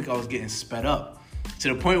how quick I was getting sped up, to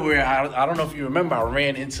the point where I don't know if you remember, I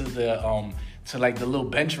ran into the to like the little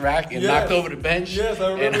bench rack and knocked over the bench. Yes,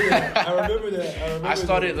 I remember that. I remember that. I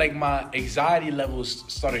started like my anxiety levels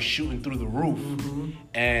started shooting through the roof,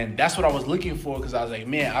 and that's what I was looking for, because I was like,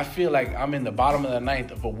 man, I feel like I'm in the bottom of the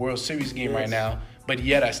ninth of a World Series game right now. But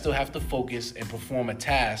yet I still have to focus and perform a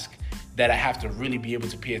task that I have to really be able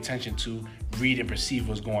to pay attention to, read and perceive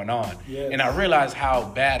what's going on. And I realized how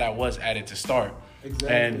bad I was at it to start.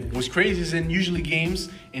 And what's crazy is usually games,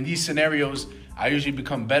 in these scenarios, I usually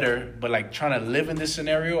become better. But like trying to live in this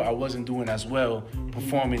scenario, I wasn't doing as well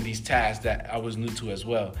performing these tasks that I was new to as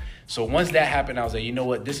well. So once that happened, I was like, you know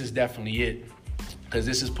what, this is definitely it. Because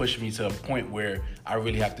this is pushing me to a point where I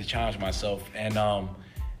really have to challenge myself. And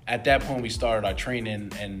at that point, we started our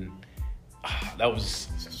training, and that was...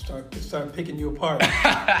 Start picking you apart.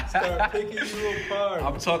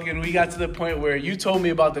 I'm talking, we got to the point where you told me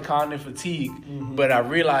about the cognitive fatigue, but I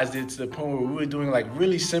realized it to the point where we were doing like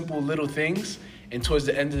really simple little things, and towards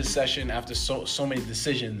the end of the session, after so many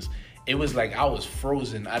decisions, it was like I was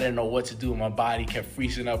frozen. I didn't know what to do. My body kept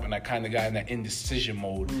freezing up, and I kind of got in that indecision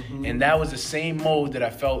mode. Mm-hmm. And that was the same mode that I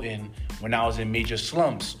felt in when I was in major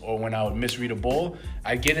slumps or when I would misread a ball.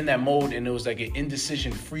 I'd get in that mode, and it was like an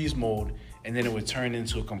indecision freeze mode, and then it would turn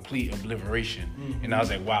into a complete obliteration. Mm-hmm. And I was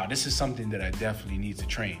like, wow, this is something that I definitely need to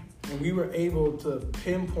train. And we were able to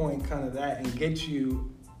pinpoint kind of that and get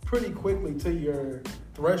you pretty quickly to your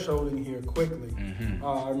threshold in here quickly. Mm-hmm.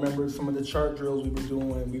 I remember some of the chart drills we were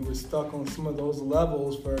doing. We were stuck on some of those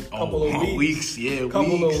levels for a couple of weeks.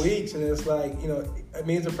 Couple of weeks, and it's like, you know,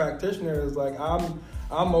 me as a practitioner is like I'm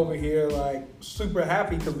over here like super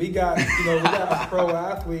happy because we got a pro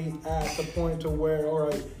athlete at the point to where, all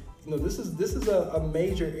right, you know, this is a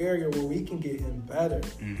major area where we can get him better.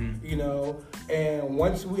 Mm-hmm. You know, and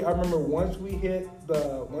once you got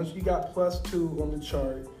 +2 on the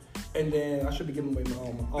chart. And then I should be giving away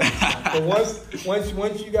all my stuff. But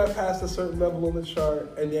once you got past a certain level on the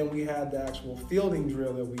chart, and then we had the actual fielding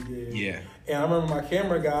drill that we did. Yeah. And I remember my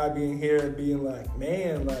camera guy being here and being like,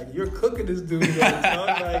 "Man, like you're cooking this dude."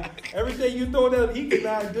 Like everything you throw at him, he could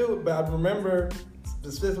not do it. But I remember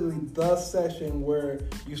specifically the session where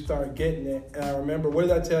you start getting it. And I remember, what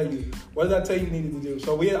did I tell you? What did I tell you needed to do?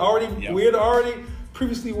 So we had already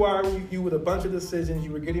previously wired you with a bunch of decisions.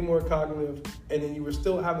 You were getting more cognitive, and then you were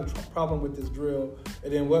still having a problem with this drill.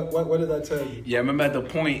 And then what did I tell you? Yeah, I remember at the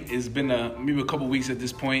point, it's been maybe a couple weeks at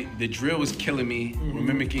this point. The drill was killing me. Mm-hmm. We're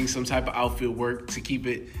mimicking some type of outfield work to keep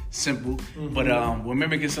it simple. Mm-hmm. But we're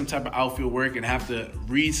mimicking some type of outfield work and have to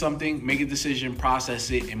read something, make a decision, process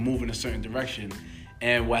it, and move in a certain direction.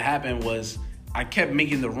 And what happened was I kept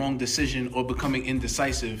making the wrong decision or becoming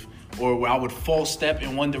indecisive, or where I would false step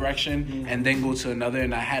in one direction and then go to another,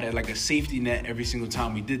 and I had a safety net every single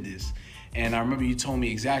time we did this. And I remember you told me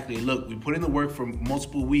exactly, look, we put in the work for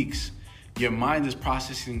multiple weeks. Your mind is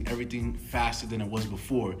processing everything faster than it was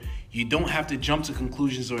before. You don't have to jump to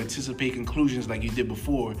conclusions or anticipate conclusions like you did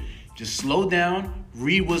before. Just slow down,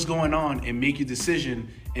 read what's going on, and make your decision,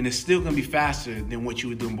 and it's still going to be faster than what you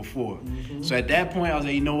were doing before. Mm-hmm. So at that point, I was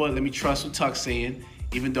like, you know what, let me trust what Tuck's saying,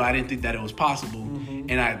 even though I didn't think that it was possible. Mm-hmm.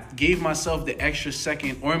 And I gave myself the extra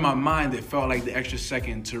second, or in my mind, it felt like the extra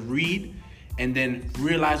second to read and then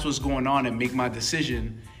realize what's going on and make my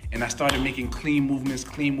decision. And I started making clean movements.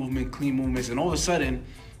 And all of a sudden,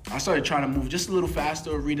 I started trying to move just a little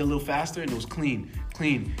faster or read a little faster, and it was clean.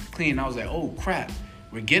 And I was like, oh, crap.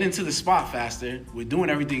 We're getting to the spot faster. We're doing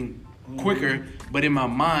everything quicker. But in my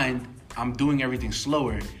mind, I'm doing everything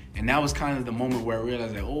slower. And that was kind of the moment where I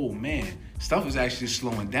realized, like, oh, man, stuff is actually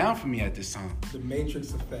slowing down for me at this time. The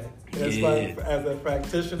matrix effect. It's like, as a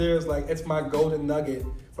practitioner, it's my golden nugget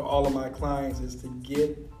for all of my clients is to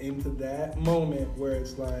get into that moment where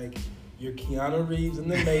it's like you're Keanu Reeves in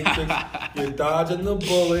the Matrix, you're dodging the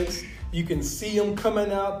bullets, you can see them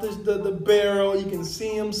coming out the barrel, you can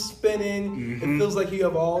see them spinning. Mm-hmm. It feels like you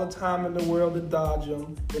have all the time in the world to dodge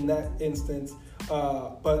them in that instance.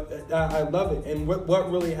 But I love it. And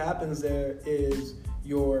what really happens there is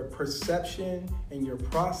your perception and your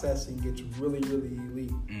processing gets really, really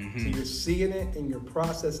elite. Mm-hmm. So you're seeing it and you're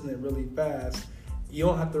processing it really fast. You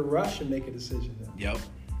don't have to rush and make a decision then. Yep.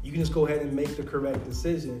 You can just go ahead and make the correct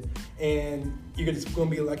decision. And it's going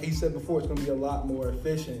to be, like he said before, it's going to be a lot more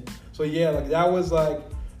efficient. So yeah, like that was like,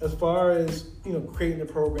 as far as, creating a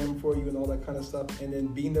program for you and all that kind of stuff, and then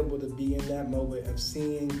being able to be in that moment of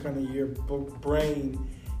seeing kind of your brain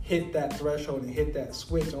hit that threshold and hit that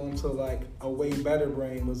switch onto like a way better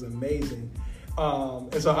brain was amazing.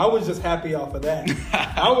 And so I was just happy off of that.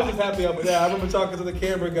 I remember talking to the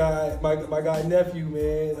camera guy, my guy nephew,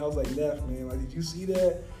 man. I was like, Neff, man, like, did you see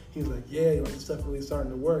that? He was like, yeah, like, this stuff really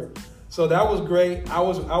starting to work. So that was great. I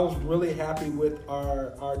was really happy with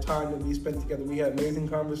our time that we spent together. We had amazing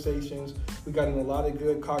conversations. We got in a lot of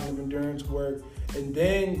good cognitive endurance work. And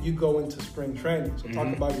then you go into spring training. So talk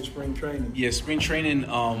about your spring training. Yeah, spring training,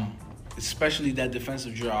 especially that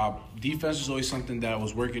defensive job. Defense was always something that I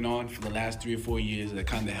was working on for the last 3 or 4 years that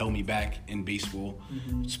kind of held me back in baseball,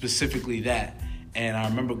 specifically that. And I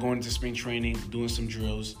remember going to spring training, doing some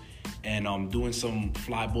drills, and doing some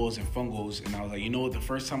fly balls and fungos. And I was like, you know what, the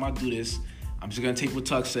first time I do this, I'm just going to take what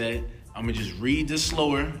Tuck said. I'm going to just read this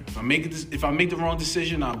slower. If I make the wrong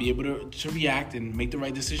decision, I'll be able to react and make the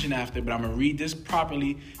right decision after. But I'm going to read this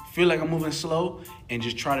properly, feel like I'm moving slow, and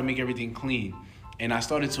just try to make everything clean. And I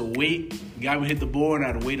started to wait. The guy would hit the ball, and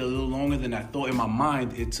I'd wait a little longer than I thought in my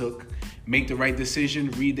mind it took. Make the right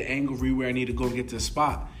decision, read the angle, read where I need to go and get to the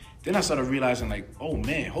spot. Then I started realizing, like, oh,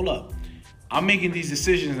 man, hold up. I'm making these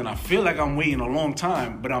decisions, and I feel like I'm waiting a long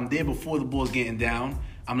time, but I'm there before the ball's getting down.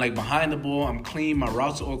 I'm, like, behind the ball. I'm clean. My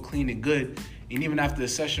routes are all clean and good. And even after the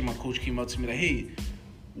session, my coach came up to me like, hey,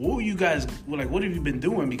 what were you guys, like, what have you been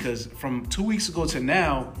doing? Because from 2 weeks ago to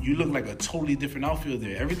now, you look like a totally different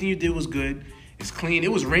outfielder. Everything you did was good. It's clean.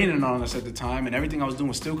 It was raining on us at the time, and everything I was doing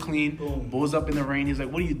was still clean. Boom. Balls up in the rain. He's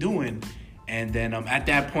like, what are you doing? And then at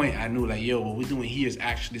that point, I knew, like, yo, what we're doing here is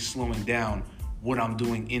actually slowing down what I'm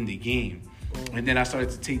doing in the game. And then I started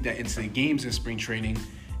to take that into the games in spring training.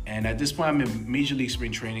 And at this point, I'm in Major League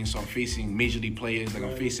spring training, so I'm facing Major League players. Like,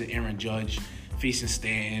 I'm facing Aaron Judge, facing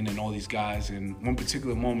Stanton and all these guys. And one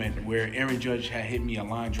particular moment where Aaron Judge had hit me a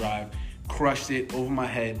line drive, crushed it over my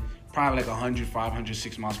head, probably like 100, 500,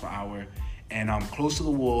 6 miles per hour. And I'm close to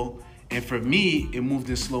the wall. And for me, it moved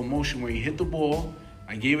in slow motion where he hit the ball.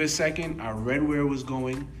 I gave it a second. I read where it was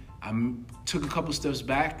going. I took a couple steps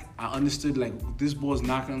back. I understood, like, this ball is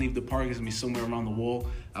not going to leave the park. It's going to be somewhere around the wall.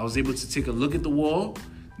 I was able to take a look at the wall,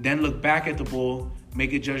 then look back at the ball,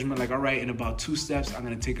 make a judgment like, all right, in about 2 steps, I'm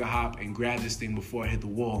going to take a hop and grab this thing before I hit the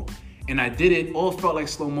wall. And I did it. All felt like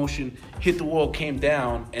slow motion. Hit the wall, came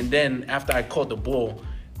down. And then after I caught the ball,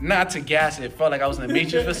 not to gas it, felt like I was in the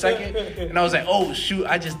Matrix for a second. And I was like, oh, shoot,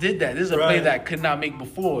 I just did that. This is a play that I could not make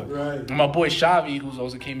before. Right. And my boy Xavi, who's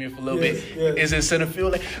also came here for a little bit, is in center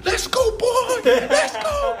field like, let's go, boy. Let's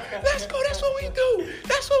go. Let's go. That's what we do.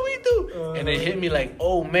 That's what we do. And it hit me like,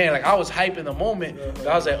 oh, man. Like, I was hyped in the moment. But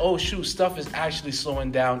I was like, oh, shoot, stuff is actually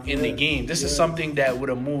slowing down in the game. This is something that would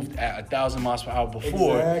have moved at 1,000 miles per hour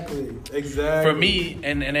before. Exactly. For me,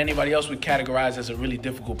 and anybody else would categorize as a really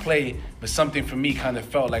difficult play, but something for me kind of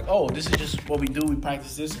felt like, oh, this is just what we do. We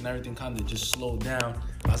practice this, and everything kind of just slowed down.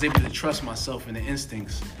 I was able to trust myself and the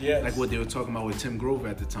instincts, like what they were talking about with Tim Grover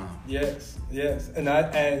at the time. Yes.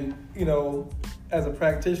 And you know, as a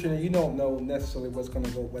practitioner, you don't know necessarily what's going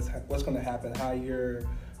to go, what's going to happen, how your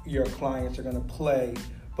clients are going to play.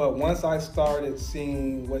 But once I started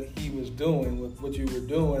seeing what he was doing, what you were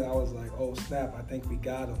doing, I was like, oh snap! I think we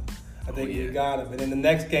got him. We got him. And then the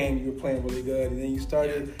next game, you were playing really good. And then you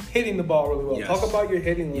started hitting the ball really well. Yes. Talk about your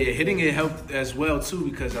hitting. Hitting it helped as well, too,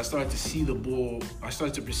 because I started to see the ball. I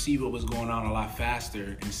started to perceive what was going on a lot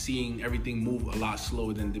faster and seeing everything move a lot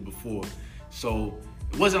slower than it did before. So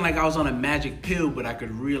it wasn't like I was on a magic pill, but I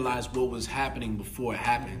could realize what was happening before it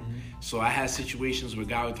happened. Mm-hmm. So I had situations where a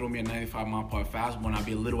guy would throw me a 95-mile-per-hour fastball, and I'd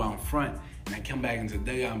be a little out in front. And I come back into the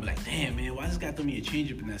dugout and be like, damn, man, why this guy throw me a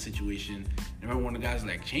changeup in that situation? And I remember one of the guys was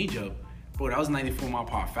like, changeup? Bro, that was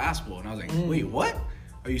 94-mile-per-hour fastball. And I was like, wait, what?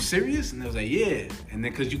 Are you serious? And they was like, yeah. And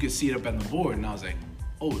then because you could see it up on the board. And I was like,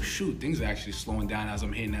 oh, shoot, things are actually slowing down as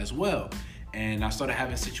I'm hitting as well. And I started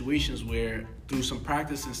having situations where through some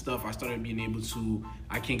practice and stuff, I started being able to,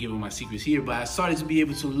 I can't give away my secrets here, but I started to be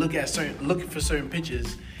able to look for certain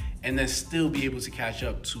pitches and then still be able to catch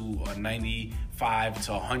up to a 95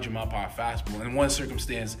 to 100-mile-per-hour fastball. In one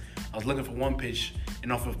circumstance, I was looking for one pitch,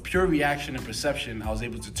 and off of pure reaction and perception, I was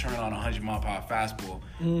able to turn on a 100-mile-per-hour fastball,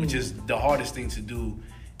 which is the hardest thing to do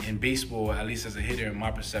in baseball, at least as a hitter in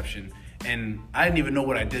my perception. And I didn't even know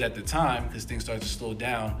what I did at the time because things started to slow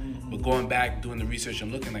down. Mm-hmm. But going back, doing the research,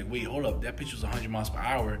 I'm looking like, wait, hold up, that pitch was 100 miles per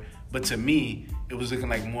hour. But to me, it was looking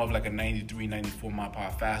like more of like a 93, 94 mile per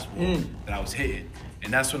hour fastball that I was hitting.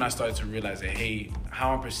 And that's when I started to realize that, hey,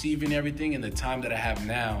 how I'm perceiving everything and the time that I have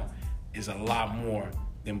now is a lot more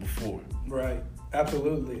than before. Right.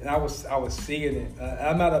 Absolutely. And I was seeing it.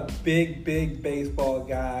 I'm not a big baseball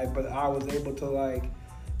guy, but I was able to like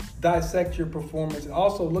dissect your performance and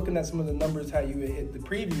also looking at some of the numbers how you had hit the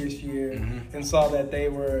previous year and saw that they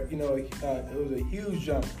were, it was a huge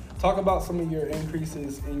jump. Talk about some of your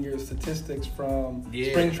increases in your statistics from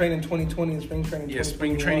spring training 2020 and spring training 2021. Yeah,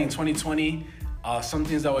 spring training 2020. Some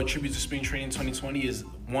things that I would attribute to spring training 2020 is,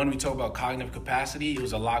 one, we talk about cognitive capacity. It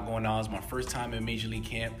was a lot going on. It was my first time in Major League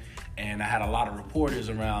camp, and I had a lot of reporters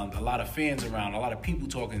around, a lot of fans around, a lot of people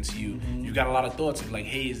talking to you. Mm-hmm. You got a lot of thoughts of like,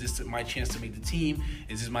 hey, is this my chance to make the team?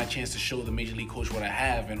 Is this my chance to show the Major League coach what I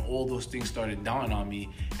have? And all those things started dawning on me.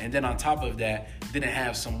 And then on top of that, didn't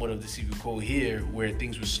have somewhat of the secret code here where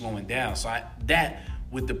things were slowing down. So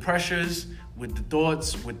with the pressures, with the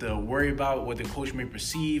thoughts, with the worry about what the coach may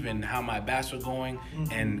perceive and how my bats were going,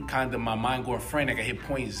 and kind of my mind going frantic, I hit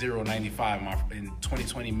 .095 in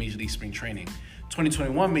 2020 Major League Spring Training.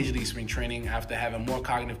 2021 Major League Spring Training, after having more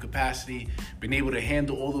cognitive capacity, being able to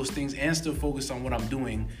handle all those things and still focus on what I'm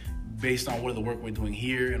doing based on what of the work we're doing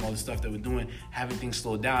here and all the stuff that we're doing, having things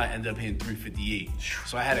slow down, I ended up hitting .358.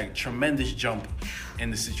 So I had a tremendous jump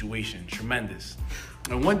in the situation, tremendous.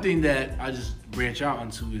 And one thing that I just branch out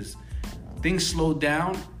onto is things slowed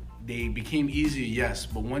down. They became easier, yes.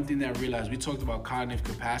 But one thing that I realized, we talked about cognitive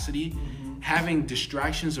capacity, having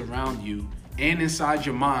distractions around you and inside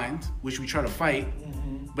your mind, which we try to fight,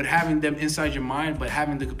 but having them inside your mind, but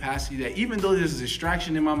having the capacity that even though there's a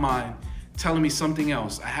distraction in my mind, telling me something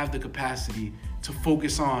else, I have the capacity to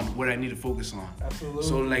focus on what I need to focus on. Absolutely.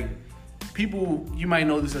 So like, people, you might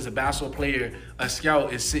know this as a basketball player, a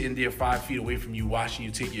scout is sitting there 5 feet away from you watching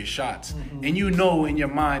you take your shots. And you know in your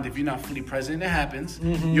mind, if you're not fully present, it happens.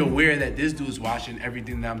 You're aware that this dude's watching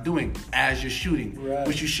everything that I'm doing as you're shooting,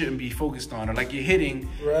 which you shouldn't be focused on. Or like you're hitting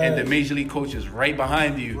and the major league coach is right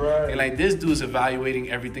behind you. And like, this dude's evaluating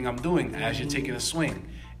everything I'm doing as you're taking a swing.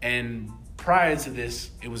 And prior to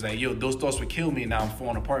this, it was like, yo, those thoughts would kill me, and now I'm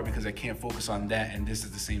falling apart because I can't focus on that and this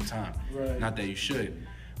at the same time. Not that you should.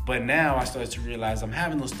 But now I started to realize I'm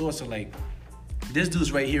having those thoughts of like, this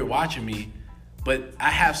dude's right here watching me, but I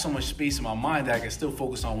have so much space in my mind that I can still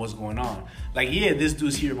focus on what's going on. Like, yeah, this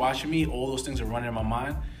dude's here watching me. All those things are running in my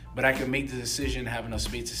mind, but I can make the decision, have enough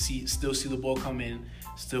space to still see the ball come in,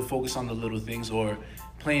 still focus on the little things, or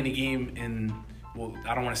playing the game in, well,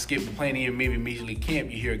 I don't want to skip, but playing the game maybe Major League Camp,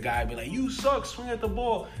 you hear a guy be like, you suck, swing at the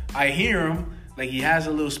ball. I hear him, like he has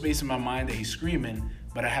a little space in my mind that he's screaming,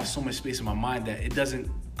 but I have so much space in my mind that it doesn't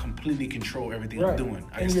completely control everything I'm doing.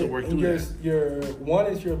 I can still work through that. One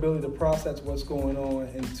is your ability to process what's going on,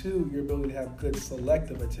 and two, your ability to have good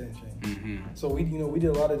selective attention. So we did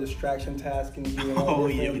a lot of distraction tasking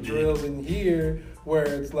here, drills in here, where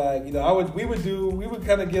it's like, we would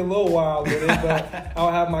kind of get a little wild with it, but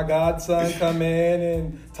I'll have my godson come in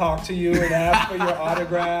and talk to you and ask for your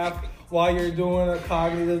autograph while you're doing a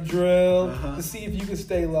cognitive drill to see if you can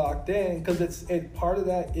stay locked in, because part of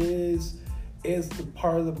that is the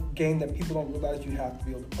part of the game that people don't realize you have to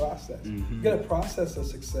be able to process. You got to process the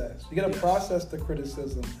success. You got to process the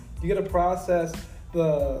criticism. You got to process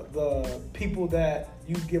the people that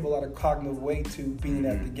you give a lot of cognitive weight to being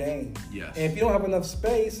at the game. And if you don't have enough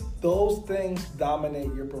space, those things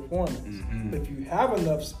dominate your performance. If you have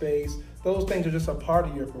enough space, those things are just a part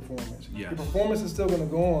of your performance. Your performance is still going to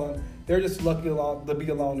go on. They're just lucky to be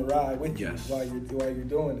along the ride with you while you're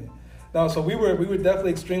doing it. No, so we were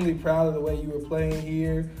definitely extremely proud of the way you were playing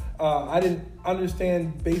here. I didn't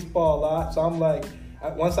understand baseball a lot, so I'm like,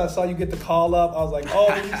 once I saw you get the call up, I was like,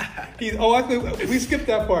 actually, we skipped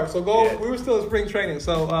that part. So we were still in spring training.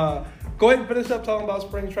 So go ahead and finish up talking about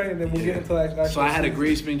spring training, then we'll get into that. So I had a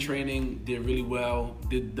great spring training, did really well,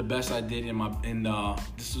 did the best I did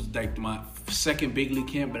this was like my second big league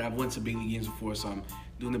camp, but I've went to big league games before, so I'm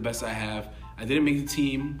doing the best I have. I didn't make the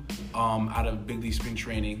team out of big league spring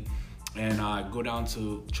training. And I go down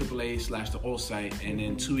to AAA / the All-Site, and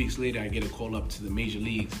then 2 weeks later, I get a call up to the major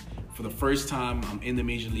leagues. For the first time, I'm in the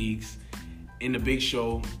major leagues, in the big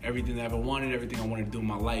show, everything that I ever wanted, everything I wanted to do in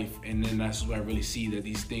my life. And then that's where I really see that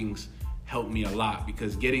these things helped me a lot,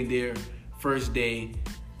 because getting there, first day,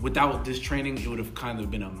 without this training, it would have kind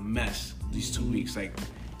of been a mess these 2 weeks. Like,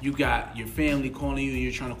 you got your family calling you, and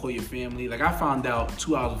you're trying to call your family. Like, I found out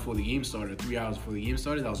 2 hours before the game started, 3 hours before the game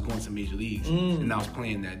started, I was going to major leagues, and I was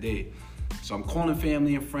playing that day. So I'm calling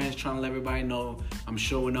family and friends, trying to let everybody know I'm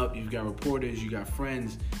showing up. You've got reporters, you got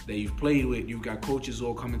friends that you've played with, you've got coaches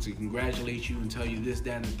all coming to congratulate you and tell you this,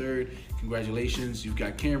 that, and the third. Congratulations. You've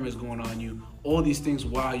got cameras going on you. All these things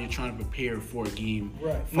while you're trying to prepare for a game.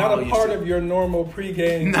 Right. Not a part of your normal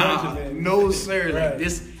pregame regimen. No, sir. Like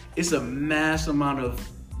this, it's a mass amount of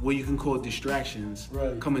what you can call distractions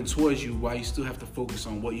coming towards you while you still have to focus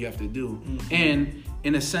on what you have to do. And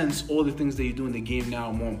in a sense, all the things that you do in the game now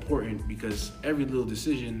are more important, because every little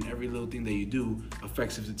decision, every little thing that you do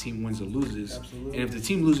affects if the team wins or loses. And if the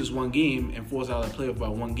team loses one game and falls out of the playoff by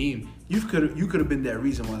one game, you could have been that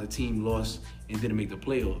reason why the team lost and didn't make the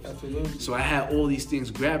playoffs. So I had all these things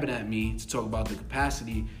grabbing at me to talk about the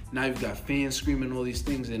capacity. Now you've got fans screaming all these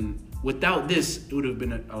things, and without this, it would have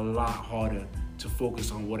been a lot harder to focus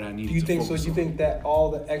on what I needed to focus on. Do you think that all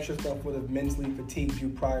the extra stuff would have mentally fatigued you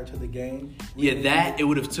prior to the game? It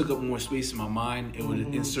would have took up more space in my mind. It would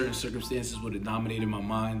have, in certain circumstances, would have dominated my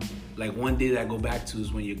mind. Like, one day that I go back to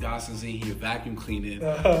is when your godson's in here vacuum cleaning,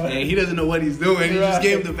 and he doesn't know what he's doing. He just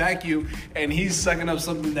gave him the vacuum, and he's sucking up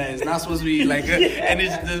something that is not supposed to be like, and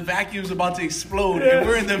the vacuum's about to explode, and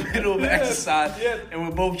we're in the middle of exercise, and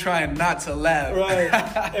we're both trying not to laugh.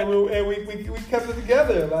 And we kept it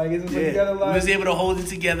together. Like, it's just like you gotta like. Able to hold it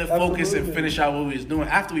together, focus, and finish out what we was doing.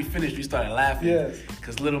 After we finished, we started laughing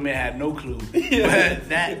because little man had no clue. But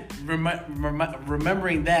that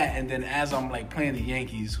remembering that, and then as I'm like playing the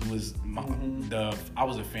Yankees, who was I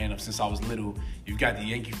was a fan of since I was little. You've got the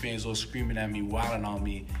Yankee fans all screaming at me, wilding on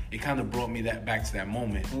me. It kind of brought me back to that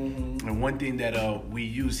moment. And one thing that we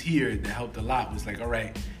use here that helped a lot was like, all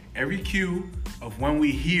right, every cue of when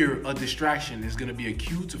we hear a distraction is going to be a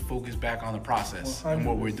cue to focus back on the process 100%. And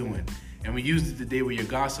what we're doing. And we used it the day where your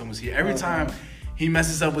godson was here. Every time he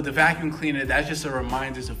messes up with the vacuum cleaner. That's just a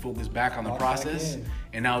reminder to focus back on the Lock process. back in.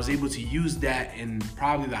 And I was able to use that in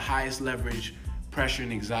probably the highest leverage pressure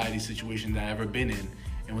and anxiety situation that I've ever been in,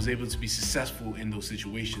 and was able to be successful in those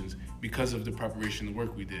situations because of the preparation, the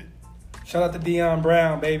work we did. Shout out to Deion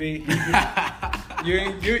Brown, baby.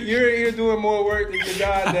 You're here doing more work than your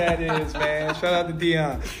goddad is, man. Shout out to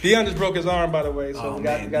Deion. Deion just broke his arm, by the way, so we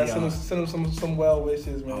got to send him some well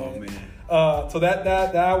wishes, man. Oh, man. So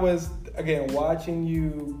that was, again, watching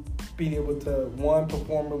you being able to, one,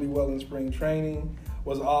 perform really well in spring training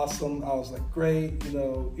was awesome. I was like, great, you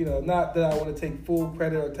know, not that I want to take full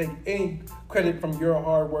credit or take any credit from your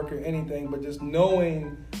hard work or anything, but just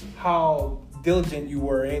knowing how diligent you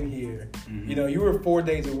were in here. Mm-hmm. You know, you were 4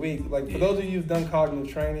 days a week. Like, for those of you who've done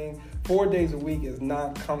cognitive training, 4 days a week is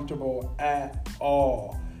not comfortable at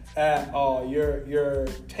all. At all. You're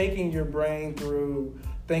taking your brain through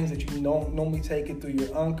things that you don't normally take it through.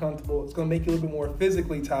 You're uncomfortable. It's going to make you a little bit more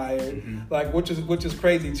physically tired, mm-hmm. like which is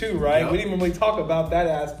crazy too, right? Yep. We didn't really talk about that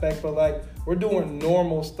aspect, but like we're doing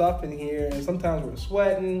normal stuff in here, and sometimes we're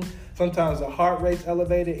sweating, sometimes the heart rate's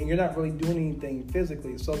elevated, and you're not really doing anything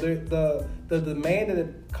physically. So the demand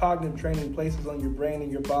that cognitive training places on your brain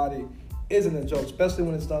and your body isn't a joke, especially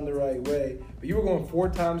when it's done the right way. But you were going 4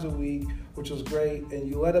 times a week, which was great, and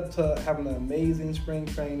you led up to having an amazing spring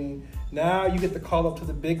training. Now you get to call up to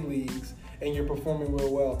the big leagues, and you're performing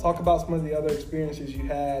real well. Talk about some of the other experiences you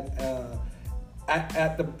had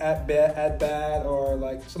at bat, or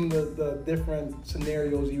like some of the different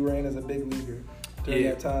scenarios you were in as a big leaguer during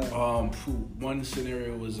that time. One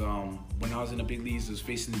scenario was when I was in the big leagues, I was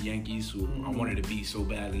facing the Yankees, who mm-hmm. I wanted to beat so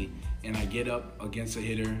badly. And I get up against a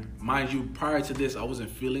hitter. Mind you, prior to this, I wasn't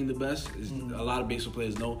feeling the best. Mm-hmm. A lot of baseball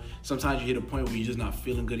players know. Sometimes you hit a point where you're just not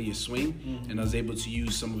feeling good in your swing. Mm-hmm. And I was able to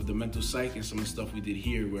use some of the mental psych and some of the stuff we did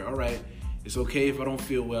here where, all right, it's okay if I don't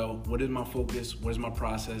feel well. What is my focus? What is my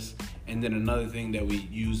process? And then another thing that we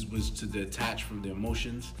used was to detach from the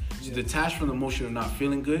emotions. So detach from the emotion of not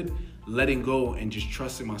feeling good, letting go and just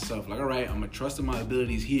trusting myself. Like, all right, I'm going to trust in my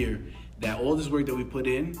abilities here, that all this work that we put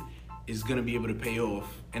in is going to be able to pay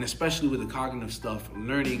off. And especially with the cognitive stuff,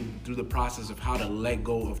 learning through the process of how to let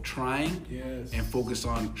go of trying and focus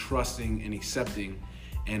on trusting and accepting.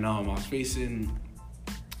 And I was facing,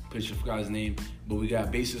 pitcher, forgot his name, but we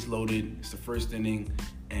got bases loaded. It's the first inning,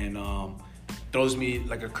 and throws me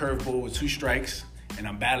like a curveball with 2 strikes. And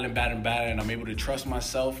I'm battling. I'm able to trust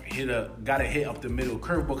myself. Got a hit up the middle.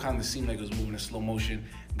 Curveball kind of seemed like it was moving in slow motion.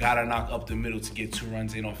 Got a knock up the middle to get 2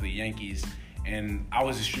 runs in off of the Yankees. And I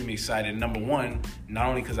was extremely excited. Number one, not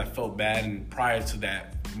only because I felt bad, and prior to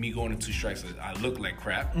that, me going to 2 strikes, I looked like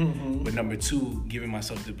crap. Mm-hmm. But number 2, giving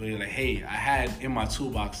myself the ability, like, hey, I had in my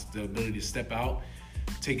toolbox the ability to step out,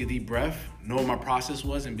 take a deep breath, know what my process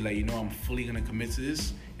was, and be like, I'm fully going to commit to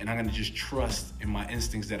this, and I'm going to just trust in my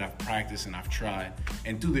instincts that I've practiced and I've tried.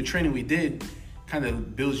 And through the training we did, kind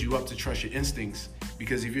of builds you up to trust your instincts,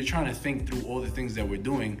 because if you're trying to think through all the things that we're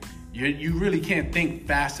doing, you really can't think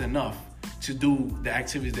fast enough to do the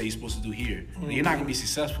activities that you're supposed to do here. Mm-hmm. You're not going to be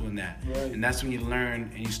successful in that. Right. And that's when you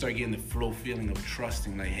learn and you start getting the flow feeling of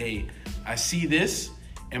trusting. Like, hey, I see this,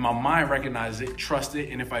 and my mind recognizes it, trust it,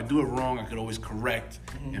 and if I do it wrong, I could always correct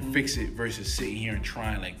and fix it, versus sitting here and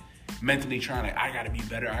trying, like, mentally trying, like, I got to be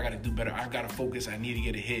better, I got to do better, I got to focus, I need to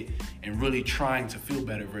get a hit, and really trying to feel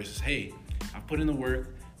better versus, hey, I put in the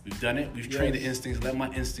work, we've done it, we've trained the instincts, let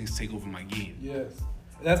my instincts take over my game. Yes.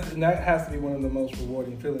 And that has to be one of the most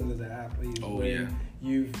rewarding feelings as an athlete. Oh, yeah.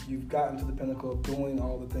 You've gotten to the pinnacle of doing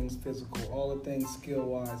all the things physical, all the things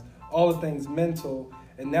skill-wise, all the things mental,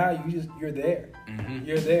 and now you're there. Mm-hmm.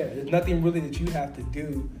 You're there. There's nothing really that you have to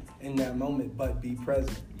do in that moment but be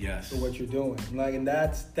present for what you're doing. Like, and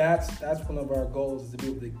that's one of our goals, is to be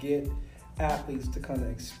able to get athletes to kind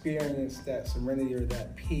of experience that serenity or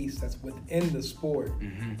that peace that's within the sport.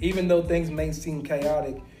 Mm-hmm. Even though things may seem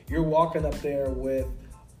chaotic, you're walking up there with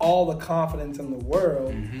all the confidence in the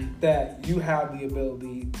world that you have the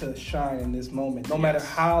ability to shine in this moment, no matter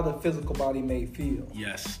how the physical body may feel.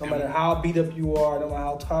 Yes. No matter how beat up you are, no matter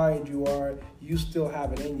how tired you are, you still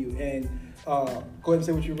have it in you. And go ahead and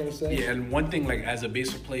say what you were going to say. Yeah, and one thing, like, as a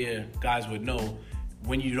baseball player, guys would know,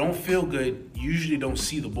 when you don't feel good, you usually don't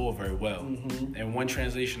see the ball very well. Mm-hmm. And one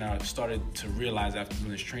translation I started to realize after doing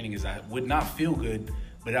this training is I would not feel good,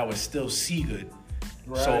 but I would still see good.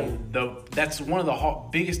 Right. So that's one of the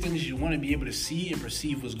biggest things. You want to be able to see and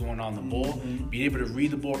perceive what's going on in the ball, be able to read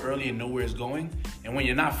the ball early and know where it's going. And when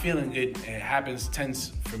you're not feeling good, it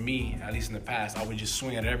tends for me, at least in the past, I would just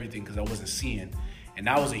swing at everything because I wasn't seeing. And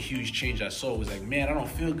that was a huge change I saw. It was like, man, I don't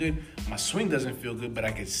feel good. My swing doesn't feel good, but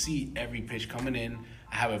I could see every pitch coming in.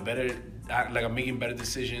 I have I'm making better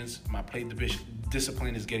decisions. My play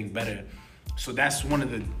discipline is getting better. So that's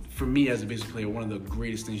for me as a baseball player, one of the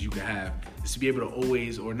greatest things you can have is to be able to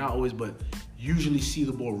always, or not always, but usually see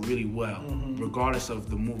the ball really well, regardless of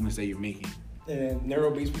the movements that you're making. And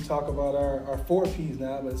NeuroBeats, we talk about our 4 Ps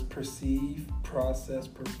now, but it's perceive, process,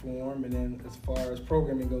 perform, and then as far as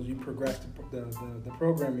programming goes, you progress the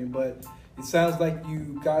programming. But it sounds like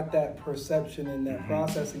you got that perception and that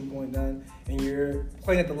processing point done, and you're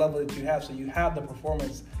playing at the level that you have, so you have the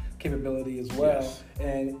performance capability as well. Yes.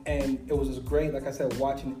 And it was just great, like I said,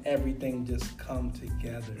 watching everything just come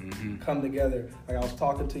together. Like I was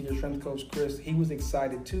talking to your strength coach, Chris, he was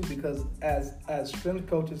excited too, because as strength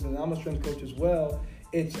coaches, and I'm a strength coach as well,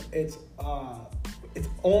 it's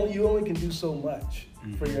only you only can do so much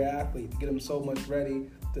for your athlete to get them so much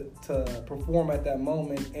ready to perform at that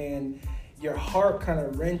moment. And your heart kind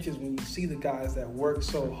of wrenches when you see the guys that work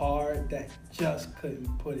so hard that just couldn't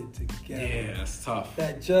put it together. Yeah, that's tough.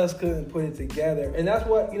 That just couldn't put it together. And that's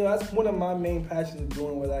what, that's one of my main passions of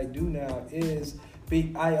doing what I do now is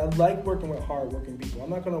I like working with hard-working people. I'm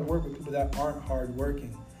not going to work with people that aren't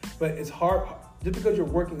hard-working. But it's hard. Just because you're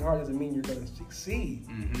working hard doesn't mean you're going to succeed.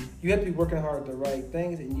 You have to be working hard at the right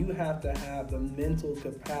things, and you have to have the mental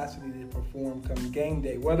capacity to perform come game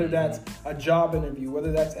day. Whether that's a job interview,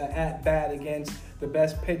 whether that's an at-bat against the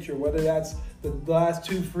best pitcher, whether that's the last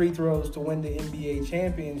 2 free throws to win the NBA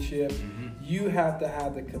championship, you have to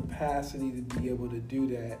have the capacity to be able to do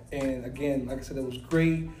that. And again, like I said, it was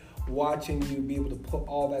great watching you be able to put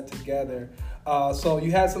all that together. So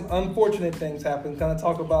you had some unfortunate things happen. Kind of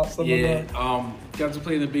talk about some of the... got to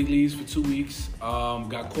play in the big leagues for 2 weeks.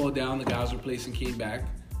 Got called down. The guys replacing came back.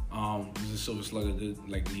 Was a Silver Slugger, good,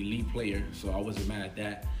 like the elite player, so I wasn't mad at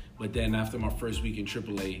that. But then after my first week in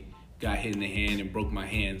AAA, got hit in the hand and broke my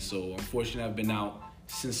hand. So unfortunately, I've been out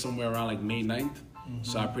since somewhere around like May 9th.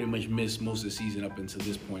 So I pretty much missed most of the season up until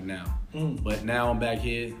this point now. But now I'm back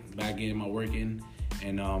here, back getting my work in,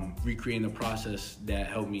 and recreating the process that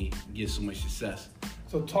helped me get so much success.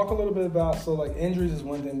 So talk a little bit about, like injuries is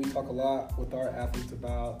one thing we talk a lot with our athletes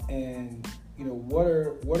about, and what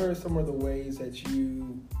are some of the ways that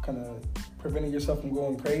you kind of prevented yourself from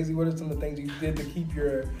going crazy? What are some of the things you did to keep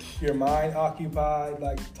your mind occupied?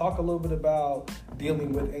 Like talk a little bit about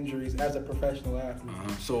dealing with injuries as a professional athlete.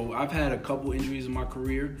 So I've had a couple injuries in my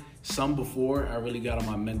career. Some before I really got on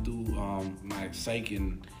my mental, my psyche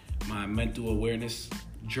and my mental awareness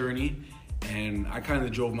journey, and I kind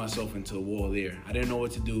of drove myself into a wall there. I didn't know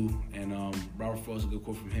what to do, and Robert Frost, a good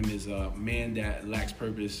quote from him is, man that lacks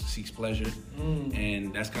purpose seeks pleasure,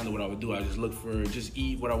 and that's kind of what I would do. I just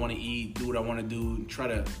eat what I want to eat, do what I want to do, try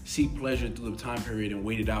to seek pleasure through the time period and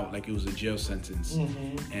wait it out like it was a jail sentence.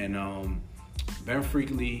 And very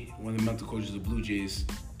frequently, one of the mental coaches of the Blue Jays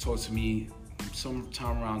talked to me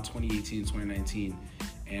sometime around 2018, 2019,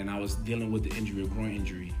 and I was dealing with the injury, a groin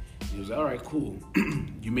injury. He was like, all right, cool.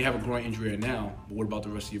 You may have a groin injury right now, but what about the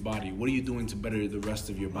rest of your body? What are you doing to better the rest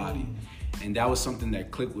of your body? And that was something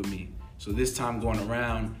that clicked with me. So this time going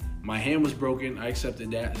around, my hand was broken. I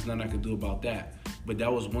accepted that. There's nothing I could do about that. But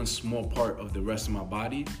that was one small part of the rest of my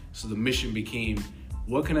body. So the mission became,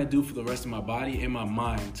 what can I do for the rest of my body and my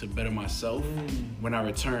mind to better myself when I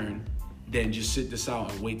return, than just sit this out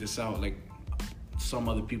and wait this out like some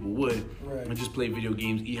other people would, and just play video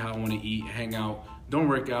games, eat how I want to eat, hang out, don't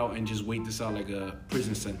work out, and just wait this out like a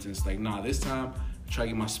prison sentence. Like, nah, this time, try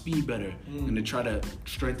to get my speed better, and to try to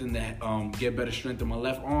strengthen get better strength in my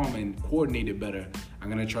left arm and coordinate it better. I'm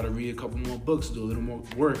gonna try to read a couple more books, do a little more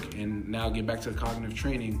work, and now get back to the cognitive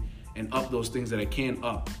training and up those things that I can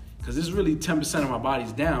up. Because this is really 10% of my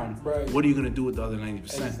body's down. Right. What are you gonna do with the other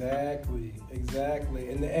 90%? Exactly.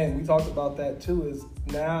 In the end, we talked about that too. Is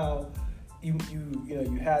now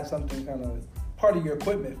you had something kind of part of your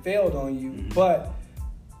equipment failed on you, but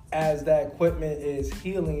as that equipment is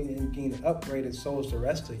healing and getting upgraded, so is the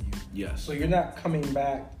rest of you. Yes. So you're not coming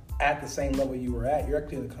back at the same level you were at. You're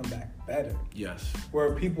actually going to come back better. Yes.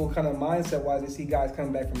 Where people kind of mindset-wise, they see guys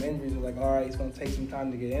coming back from injuries, they're like, all right, it's going to take some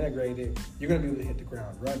time to get integrated. You're going to be able to hit the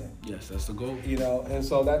ground running. Yes, that's the goal. And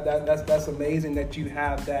so that's amazing that you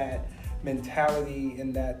have that mentality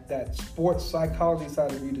and that sports psychology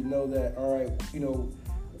side of you to know that, all right,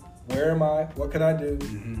 where am I? What can I do?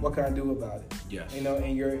 What can I do about it? Yes.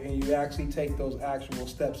 And you actually take those actual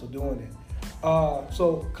steps of doing it.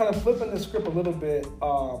 So kind of flipping the script a little bit,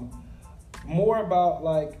 more about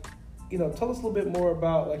tell us a little bit more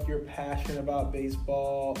about like your passion about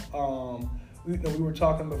baseball. We were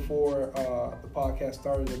talking before the podcast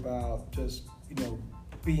started about just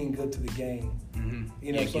being good to the game.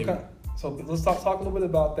 So let's talk a little bit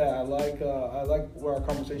about that. I like where our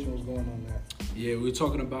conversation was going on that. Yeah, we were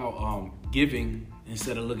talking about giving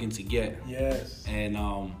instead of looking to get. Yes. And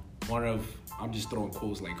I'm just throwing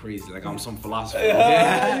quotes like crazy, like I'm some philosopher.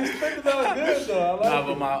 Yeah, you spit it out good though. I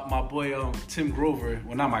like but my boy Tim Grover,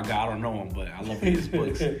 well, not my guy, I don't know him, but I love his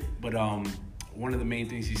books. But one of the main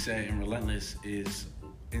things he said in Relentless is,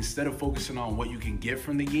 instead of focusing on what you can get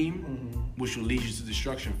from the game, which will lead you to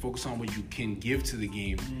destruction, focus on what you can give to the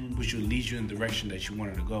game, which will lead you in the direction that you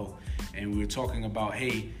wanted to go. And we were talking about,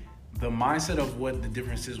 hey, the mindset of what the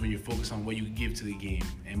difference is when you focus on what you give to the game.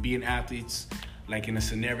 And being athletes, like in a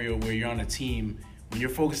scenario where you're on a team, when you're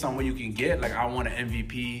focused on what you can get, like I want an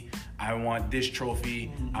MVP, I want this trophy,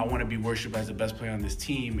 I want to be worshipped as the best player on this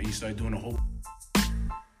team, and you start doing a whole